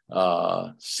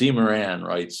 CMoran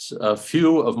writes, a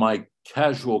few of my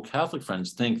casual Catholic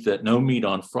friends think that no meat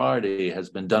on Friday has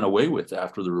been done away with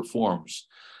after the reforms,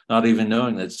 not even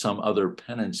knowing that some other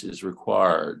penance is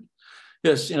required.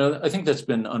 Yes, I think that's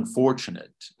been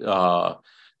unfortunate.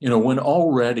 When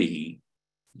already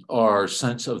our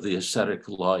sense of the ascetic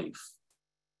life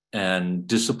and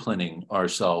disciplining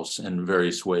ourselves in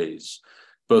various ways,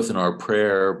 both in our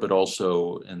prayer, but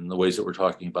also in the ways that we're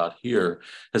talking about here,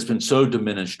 has been so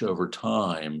diminished over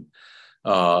time,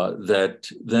 that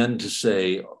then to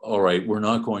say, all right, we're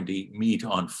not going to eat meat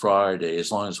on Friday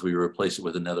as long as we replace it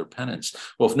with another penance.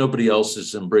 Well, if nobody else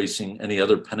is embracing any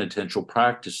other penitential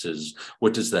practices,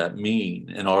 what does that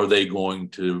mean? And are they going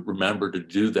to remember to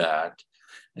do that?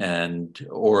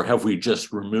 Or have we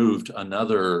just removed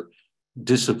another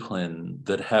discipline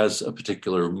that has a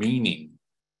particular meaning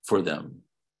for them?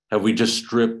 Have we just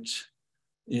stripped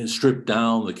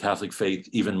down the Catholic faith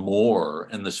even more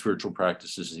and the spiritual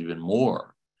practices even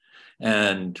more?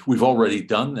 And we've already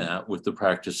done that with the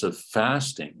practice of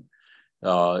fasting.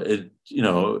 Even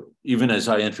as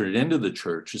I entered into the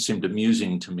church, it seemed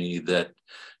amusing to me that,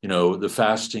 the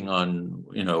fasting on,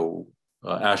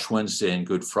 Ash Wednesday and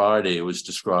Good Friday was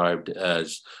described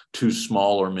as 2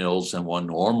 smaller meals and 1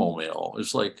 normal meal.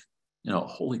 It's like,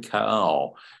 holy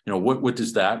cow, what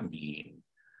does that mean?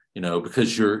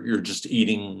 Because you're just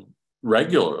eating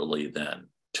regularly then,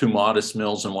 2 modest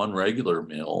meals and 1 regular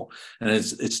meal. And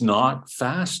it's not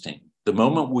fasting. The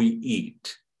moment we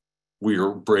eat, we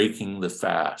are breaking the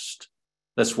fast.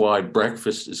 That's why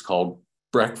breakfast is called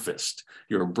breakfast.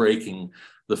 You're breaking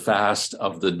the fast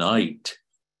of the night,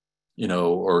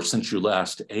 or since you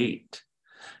last ate.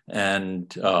 And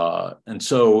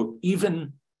so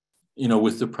even,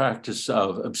 with the practice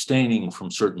of abstaining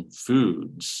from certain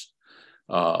foods,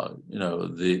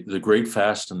 the great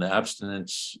fast and the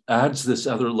abstinence adds this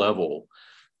other level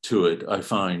to it, I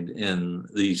find, in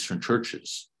the Eastern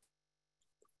churches.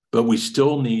 But we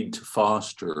still need to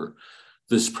foster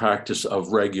this practice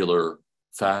of regular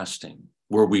fasting,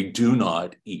 where we do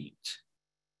not eat.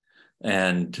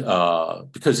 And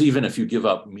because even if you give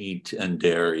up meat and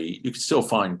dairy, you can still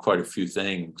find quite a few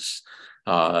things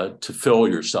to fill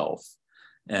yourself.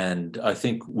 And I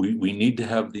think we need to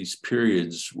have these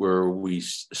periods where we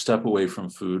step away from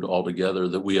food altogether,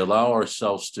 that we allow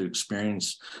ourselves to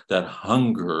experience that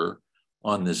hunger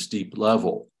on this deep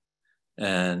level.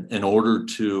 And in order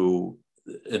to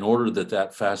in order that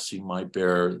that fasting might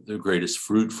bear the greatest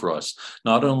fruit for us,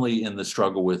 not only in the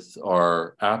struggle with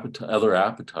our other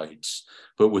appetites,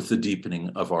 but with the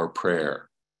deepening of our prayer.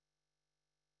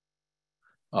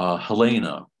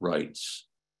 Helena writes,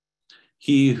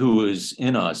 "He who is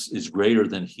in us is greater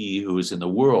than he who is in the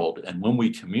world, and when we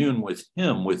commune with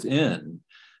him within,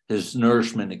 his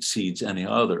nourishment exceeds any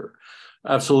other."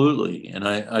 Absolutely. And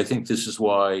I think this is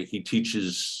why he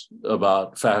teaches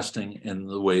about fasting in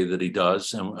the way that he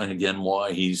does, and again,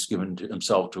 why he's given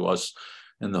himself to us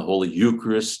in the Holy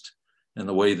Eucharist in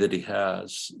the way that he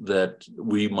has, that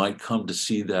we might come to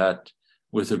see that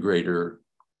with a greater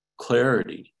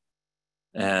clarity.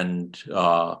 And,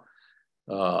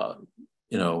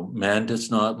 man does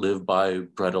not live by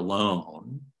bread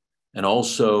alone. And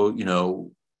also,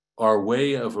 our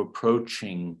way of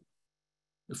approaching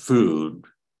food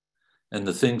and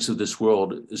the things of this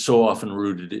world is so often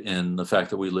rooted in the fact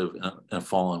that we live in a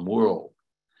fallen world.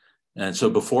 And so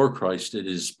before Christ, it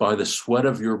is by the sweat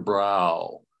of your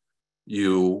brow,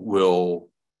 you will,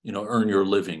 earn your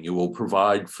living. You will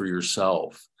provide for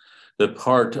yourself. That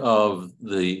part of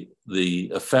the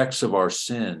effects of our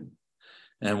sin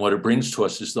and what it brings to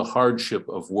us is the hardship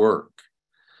of work.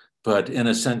 But in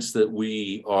a sense that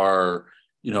we are,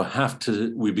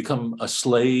 we become a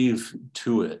slave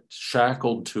to it,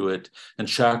 shackled to it, and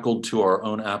shackled to our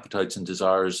own appetites and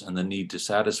desires and the need to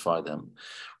satisfy them.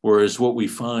 Whereas what we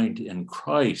find in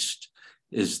Christ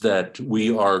is that we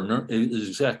are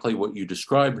exactly what you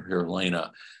described here,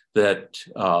 Elena, that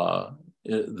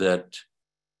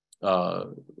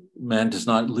man does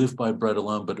not live by bread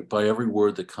alone, but by every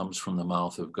word that comes from the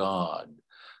mouth of God.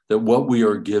 That what we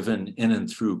are given in and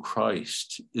through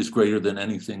Christ is greater than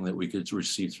anything that we could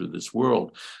receive through this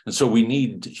world. And so we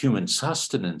need human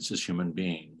sustenance as human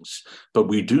beings, but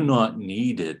we do not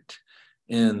need it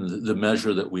in the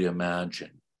measure that we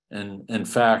imagine. And in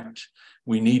fact,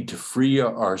 we need to free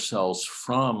ourselves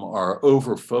from our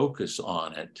over-focus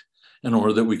on it in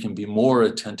order that we can be more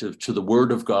attentive to the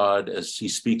word of God as he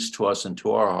speaks to us and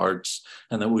to our hearts,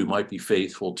 and that we might be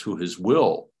faithful to his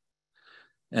will.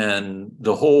 And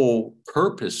the whole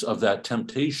purpose of that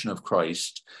temptation of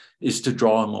Christ is to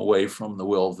draw him away from the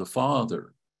will of the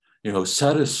Father.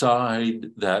 Set aside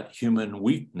that human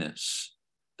weakness,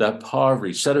 that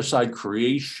poverty, set aside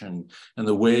creation and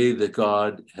the way that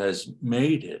God has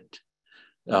made it.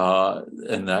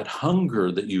 And that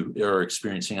hunger that you are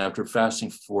experiencing after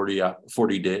fasting 40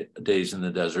 days in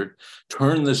the desert,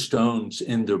 turn the stones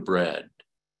into bread.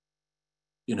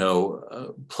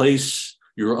 Place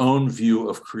your own view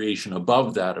of creation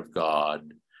above that of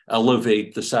God,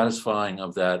 elevate the satisfying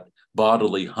of that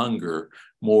bodily hunger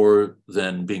more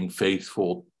than being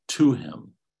faithful to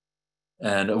him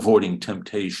and avoiding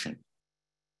temptation.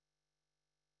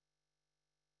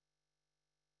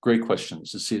 Great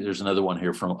questions. Let's see, there's another one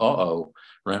here from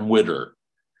Ren Witter.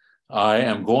 "I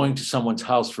am going to someone's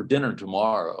house for dinner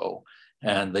tomorrow,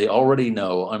 and they already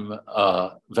know I'm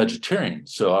a vegetarian.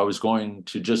 So I was going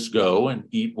to just go and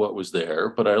eat what was there,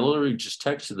 but I literally just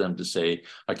texted them to say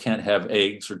I can't have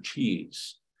eggs or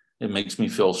cheese. It makes me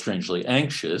feel strangely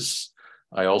anxious.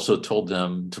 I also told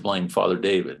them to blame Father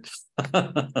David."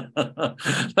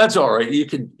 That's all right. You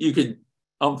could,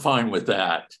 I'm fine with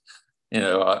that.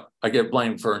 I get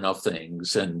blamed for enough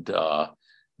things,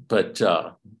 but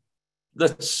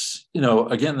that's,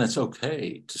 again, that's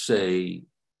okay to say,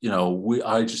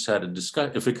 I just had a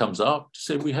discussion, if it comes up, to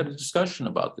say we had a discussion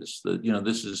about this, that,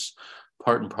 this is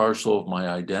part and parcel of my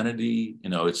identity.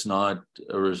 It's not,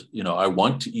 I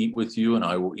want to eat with you and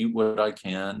I will eat what I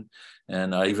can.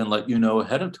 And I even let you know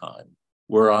ahead of time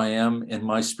where I am in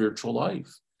my spiritual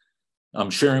life. I'm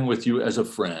sharing with you as a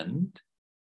friend,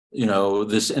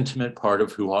 this intimate part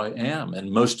of who I am and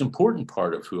most important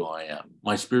part of who I am,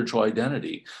 my spiritual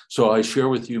identity. So I share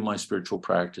with you my spiritual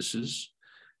practices.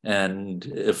 And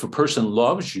if a person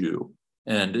loves you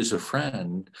and is a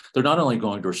friend, they're not only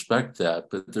going to respect that,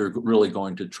 but they're really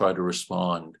going to try to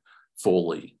respond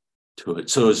fully to it,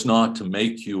 so as not to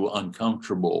make you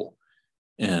uncomfortable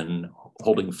in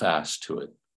holding fast to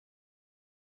it.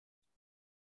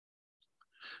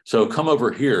 So come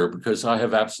over here, because I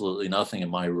have absolutely nothing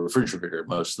in my refrigerator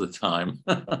most of the time.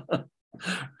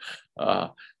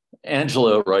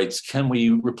 Angela writes, "Can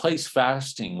we replace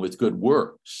fasting with good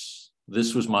works?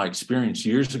 This was my experience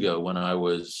years ago when I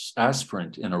was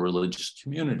aspirant in a religious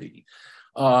community."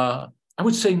 I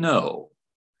would say no,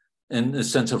 in the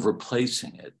sense of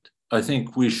replacing it. I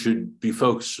think we should be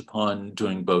focused upon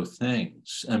doing both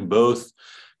things, and both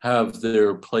have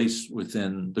their place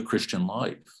within the Christian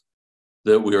life.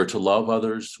 That we are to love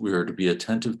others, we are to be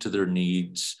attentive to their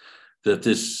needs, that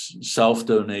this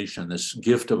self-donation, this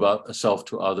gift of self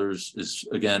to others is,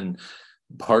 again,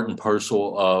 part and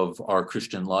parcel of our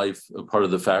Christian life, a part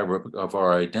of the fabric of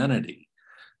our identity.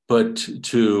 But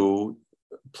to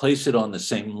place it on the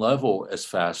same level as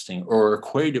fasting or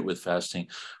equate it with fasting,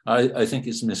 I think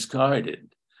is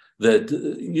misguided. That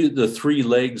the three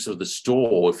legs of the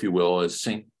stool, if you will, as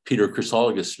St. Peter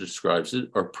Chrysologus describes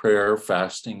it, are prayer,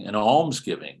 fasting, and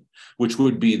almsgiving, which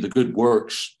would be the good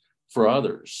works for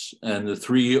others. And the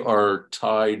three are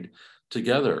tied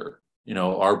together.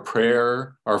 Our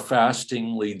prayer, our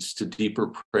fasting leads to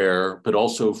deeper prayer, but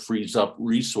also frees up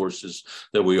resources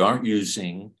that we aren't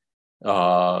using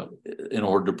in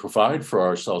order to provide for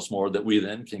ourselves more, that we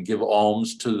then can give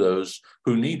alms to those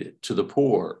who need it, to the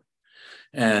poor.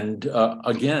 And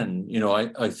again,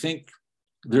 I think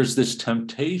there's this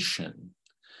temptation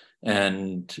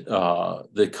and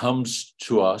that comes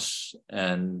to us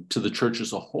and to the church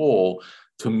as a whole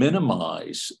to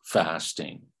minimize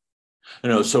fasting.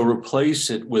 So replace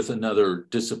it with another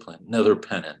discipline, another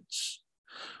penance,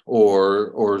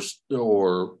 or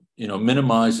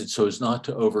minimize it so as not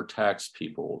to overtax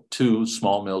people. 2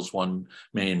 small meals, 1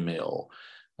 main meal,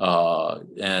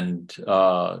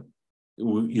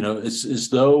 it's as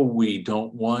though we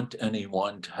don't want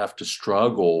anyone to have to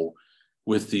struggle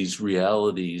with these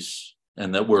realities,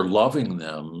 and that we're loving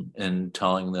them and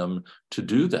telling them to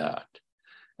do that.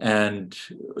 And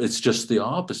it's just the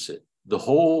opposite. The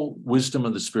whole wisdom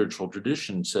of the spiritual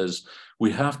tradition says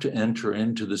we have to enter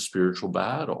into the spiritual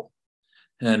battle.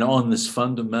 And on this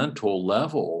fundamental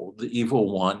level, the evil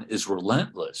one is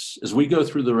relentless. As we go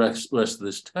through the rest of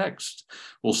this text,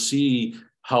 we'll see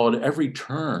how at every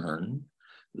turn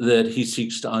that he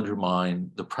seeks to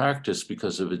undermine the practice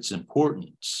because of its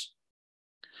importance.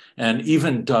 And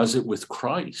even does it with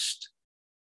Christ.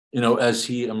 As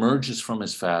he emerges from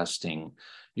his fasting,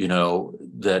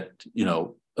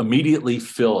 immediately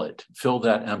fill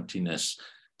that emptiness,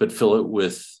 but fill it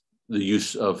with the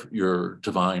use of your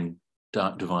divine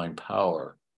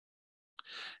power.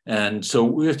 And so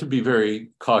we have to be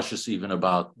very cautious even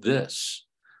about this,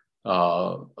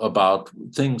 about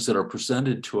things that are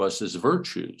presented to us as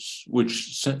virtues,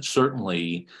 which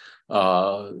certainly,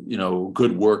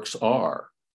 good works are.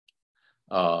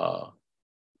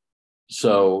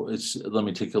 So let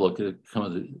me take a look at some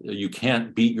of you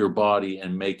can't beat your body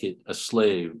and make it a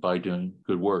slave by doing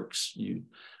good works.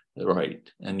 Right.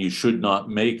 And you should not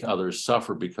make others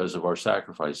suffer because of our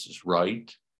sacrifices,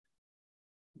 right?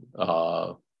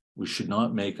 We should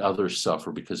not make others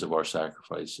suffer because of our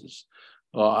sacrifices.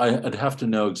 I'd have to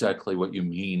know exactly what you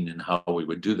mean and how we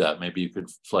would do that. Maybe you could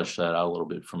flesh that out a little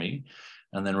bit for me.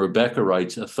 And then Rebecca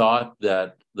writes, a thought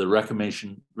that the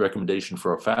recommendation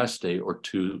for a fast day or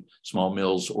 2 small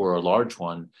meals or a large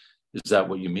one, is that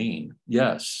what you mean?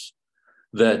 Yes.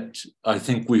 That I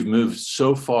think we've moved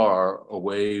so far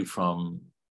away from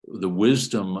the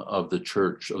wisdom of the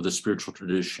church, of the spiritual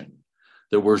tradition,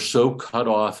 that we're so cut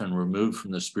off and removed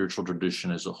from the spiritual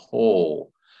tradition as a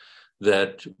whole,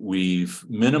 that we've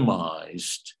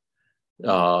minimized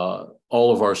all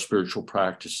of our spiritual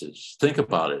practices. Think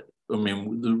about it. I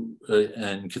mean,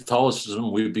 in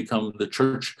Catholicism, we've become the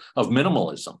church of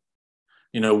minimalism.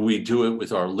 We do it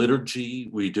with our liturgy.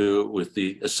 We do it with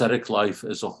the ascetic life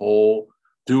as a whole.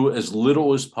 Do as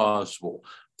little as possible.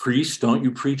 Priests, don't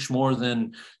you preach more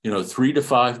than 3 to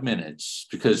 5 minutes,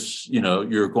 because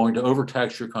you're going to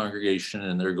overtax your congregation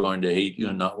and they're going to hate you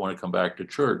and not want to come back to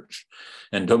church.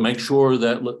 And don't make sure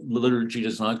that liturgy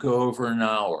does not go over an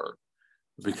hour,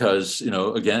 because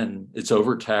again, it's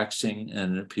overtaxing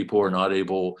and people are not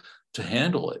able to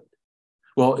handle it.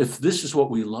 Well, if this is what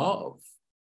we love,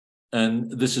 and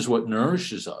this is what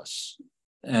nourishes us,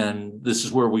 and this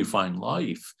is where we find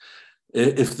life,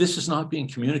 if this is not being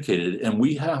communicated and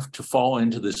we have to fall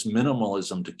into this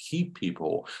minimalism to keep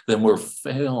people, then we're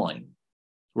failing.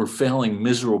 We're failing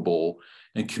miserable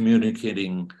in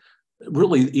communicating,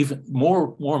 really, even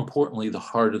more importantly, the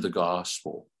heart of the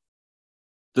gospel.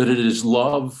 That it is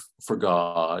love for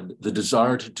God, the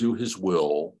desire to do his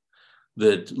will,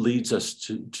 that leads us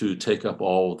to take up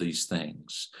all of these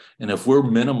things. And if we're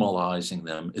minimalizing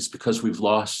them, it's because we've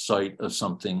lost sight of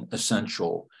something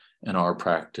essential in our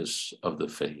practice of the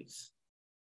faith.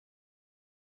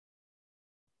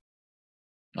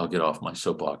 I'll get off my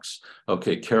soapbox.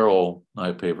 Okay, Carol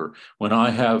Nypaver. When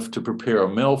I have to prepare a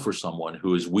meal for someone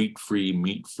who is wheat-free,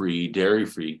 meat-free,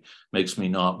 dairy-free, makes me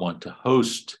not want to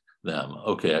host them.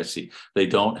 Okay, I see. They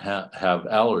don't have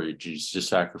allergies to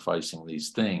sacrificing these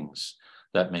things.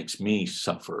 That makes me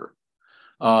suffer.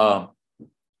 Well,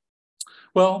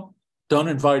 don't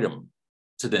invite them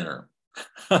to dinner.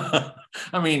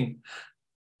 I mean,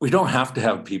 we don't have to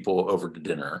have people over to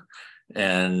dinner.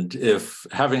 And if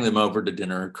having them over to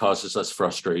dinner causes us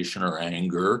frustration or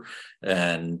anger,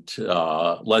 and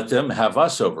let them have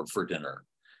us over for dinner.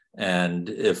 And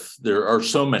if there are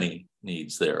so many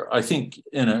needs there, I think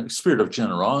in a spirit of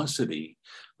generosity,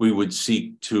 we would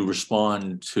seek to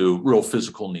respond to real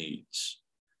physical needs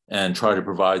and try to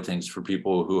provide things for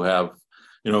people who have,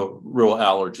 real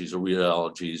allergies or real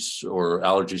allergies or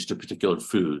allergies to particular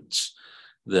foods.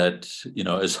 That,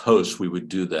 as hosts, we would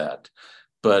do that.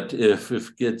 But if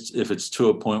it's to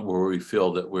a point where we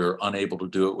feel that we're unable to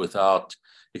do it without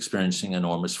experiencing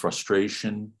enormous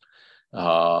frustration, then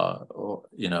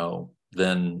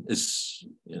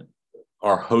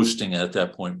our hosting at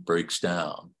that point breaks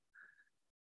down.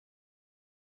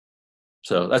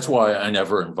 So that's why I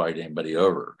never invite anybody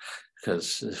over,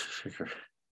 because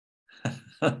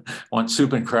want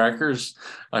soup and crackers?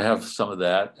 I have some of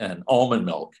that, and almond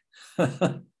milk.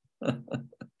 A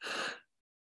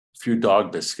few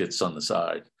dog biscuits on the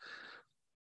side.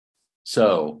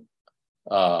 So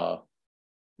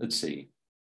let's see.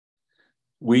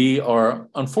 We are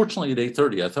unfortunately at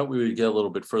 8:30. I thought we would get a little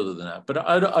bit further than that, but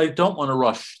I don't want to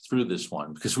rush through this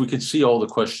one because we can see all the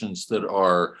questions that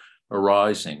are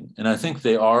arising. And I think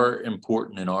they are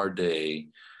important in our day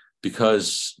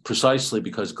precisely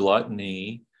because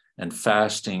gluttony and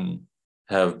fasting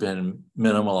have been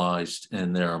minimalized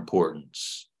in their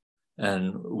importance.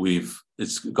 And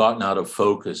it's gotten out of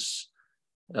focus.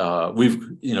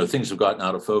 Things have gotten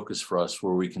out of focus for us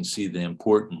where we can see the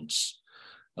importance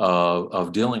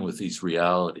of dealing with these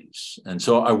realities. And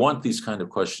so I want these kind of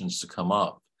questions to come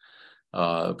up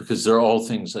because they're all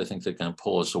things I think that can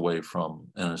pull us away from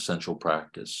an essential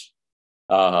practice.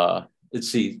 Let's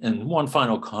see, and one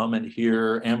final comment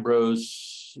here.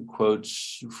 Ambrose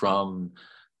quotes from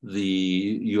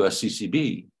the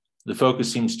USCCB. The focus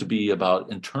seems to be about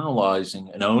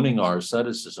internalizing and owning our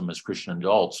asceticism as Christian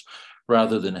adults,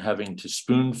 rather than having to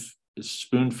spoon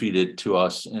feed it to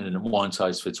us in a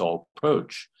one-size-fits-all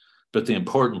approach. But the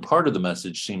important part of the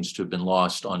message seems to have been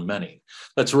lost on many.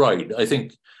 That's right. I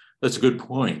think that's a good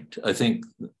point. I think,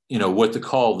 what the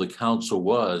call of the council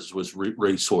was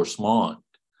ressourcement,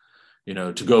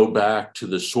 to go back to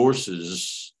the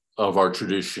sources of our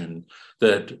tradition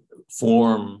that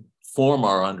form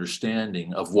our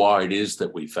understanding of why it is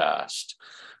that we fast.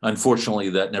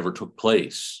 Unfortunately, that never took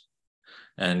place.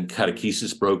 And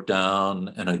catechesis broke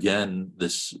down. And again,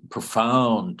 this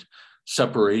profound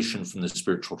separation from the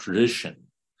spiritual tradition.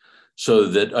 So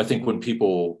that I think when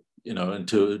people, and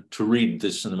to read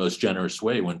this in the most generous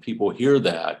way, when people hear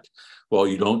that, well,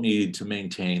 you don't need to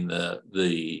maintain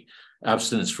the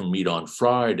abstinence from meat on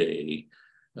Friday,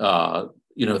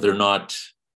 they're not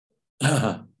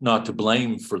to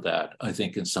blame for that, I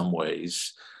think, in some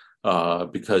ways,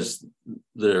 because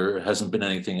there hasn't been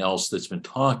anything else that's been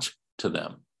taught to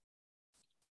them.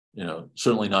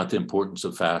 Certainly not the importance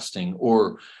of fasting,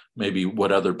 or maybe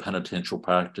what other penitential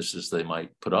practices they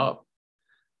might put up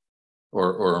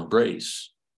or embrace.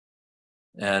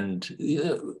 And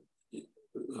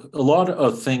a lot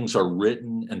of things are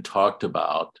written and talked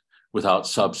about without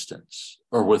substance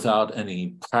or without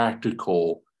any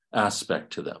practical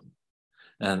aspect to them.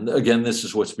 And again, this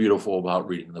is what's beautiful about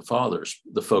reading the Fathers,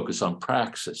 the focus on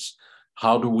praxis.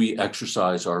 How do we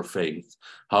exercise our faith?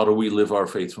 How do we live our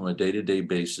faith from a day-to-day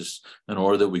basis in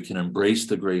order that we can embrace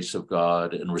the grace of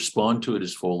God and respond to it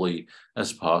as fully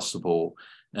as possible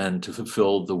and to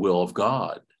fulfill the will of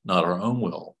God, not our own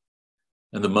will?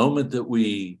 And the moment that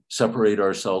we separate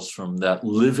ourselves from that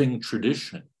living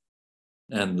tradition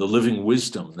and the living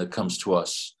wisdom that comes to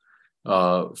us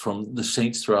from the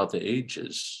saints throughout the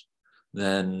ages,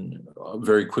 then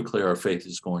very quickly our faith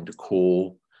is going to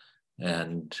cool,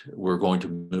 and we're going to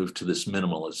move to this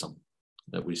minimalism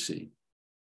that we see.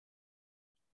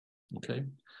 Okay,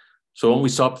 so when we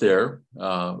stop there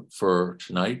for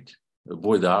tonight,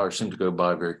 boy, the hours seem to go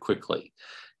by very quickly,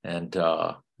 and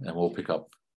we'll pick up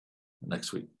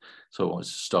next week. So I want to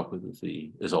stop with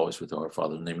as always, with our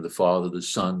Father. In the name of the Father, the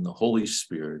Son, the Holy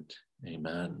Spirit.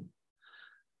 Amen.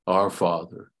 Our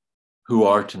Father, who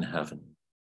art in heaven,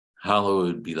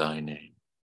 hallowed be thy name.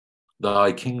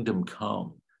 Thy kingdom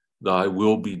come, thy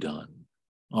will be done,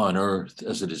 on earth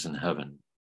as it is in heaven.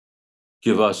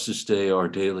 Give us this day our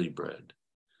daily bread,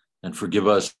 and forgive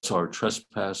us our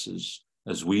trespasses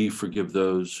as we forgive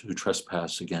those who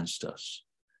trespass against us.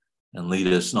 And lead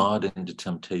us not into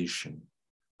temptation,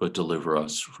 but deliver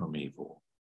us from evil.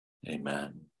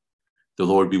 Amen. The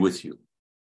Lord be with you.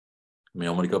 May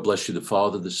Almighty God bless you, the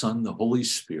Father, the Son, the Holy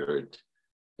Spirit.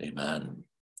 Amen.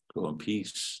 Go in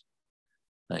peace.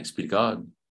 Thanks be to God.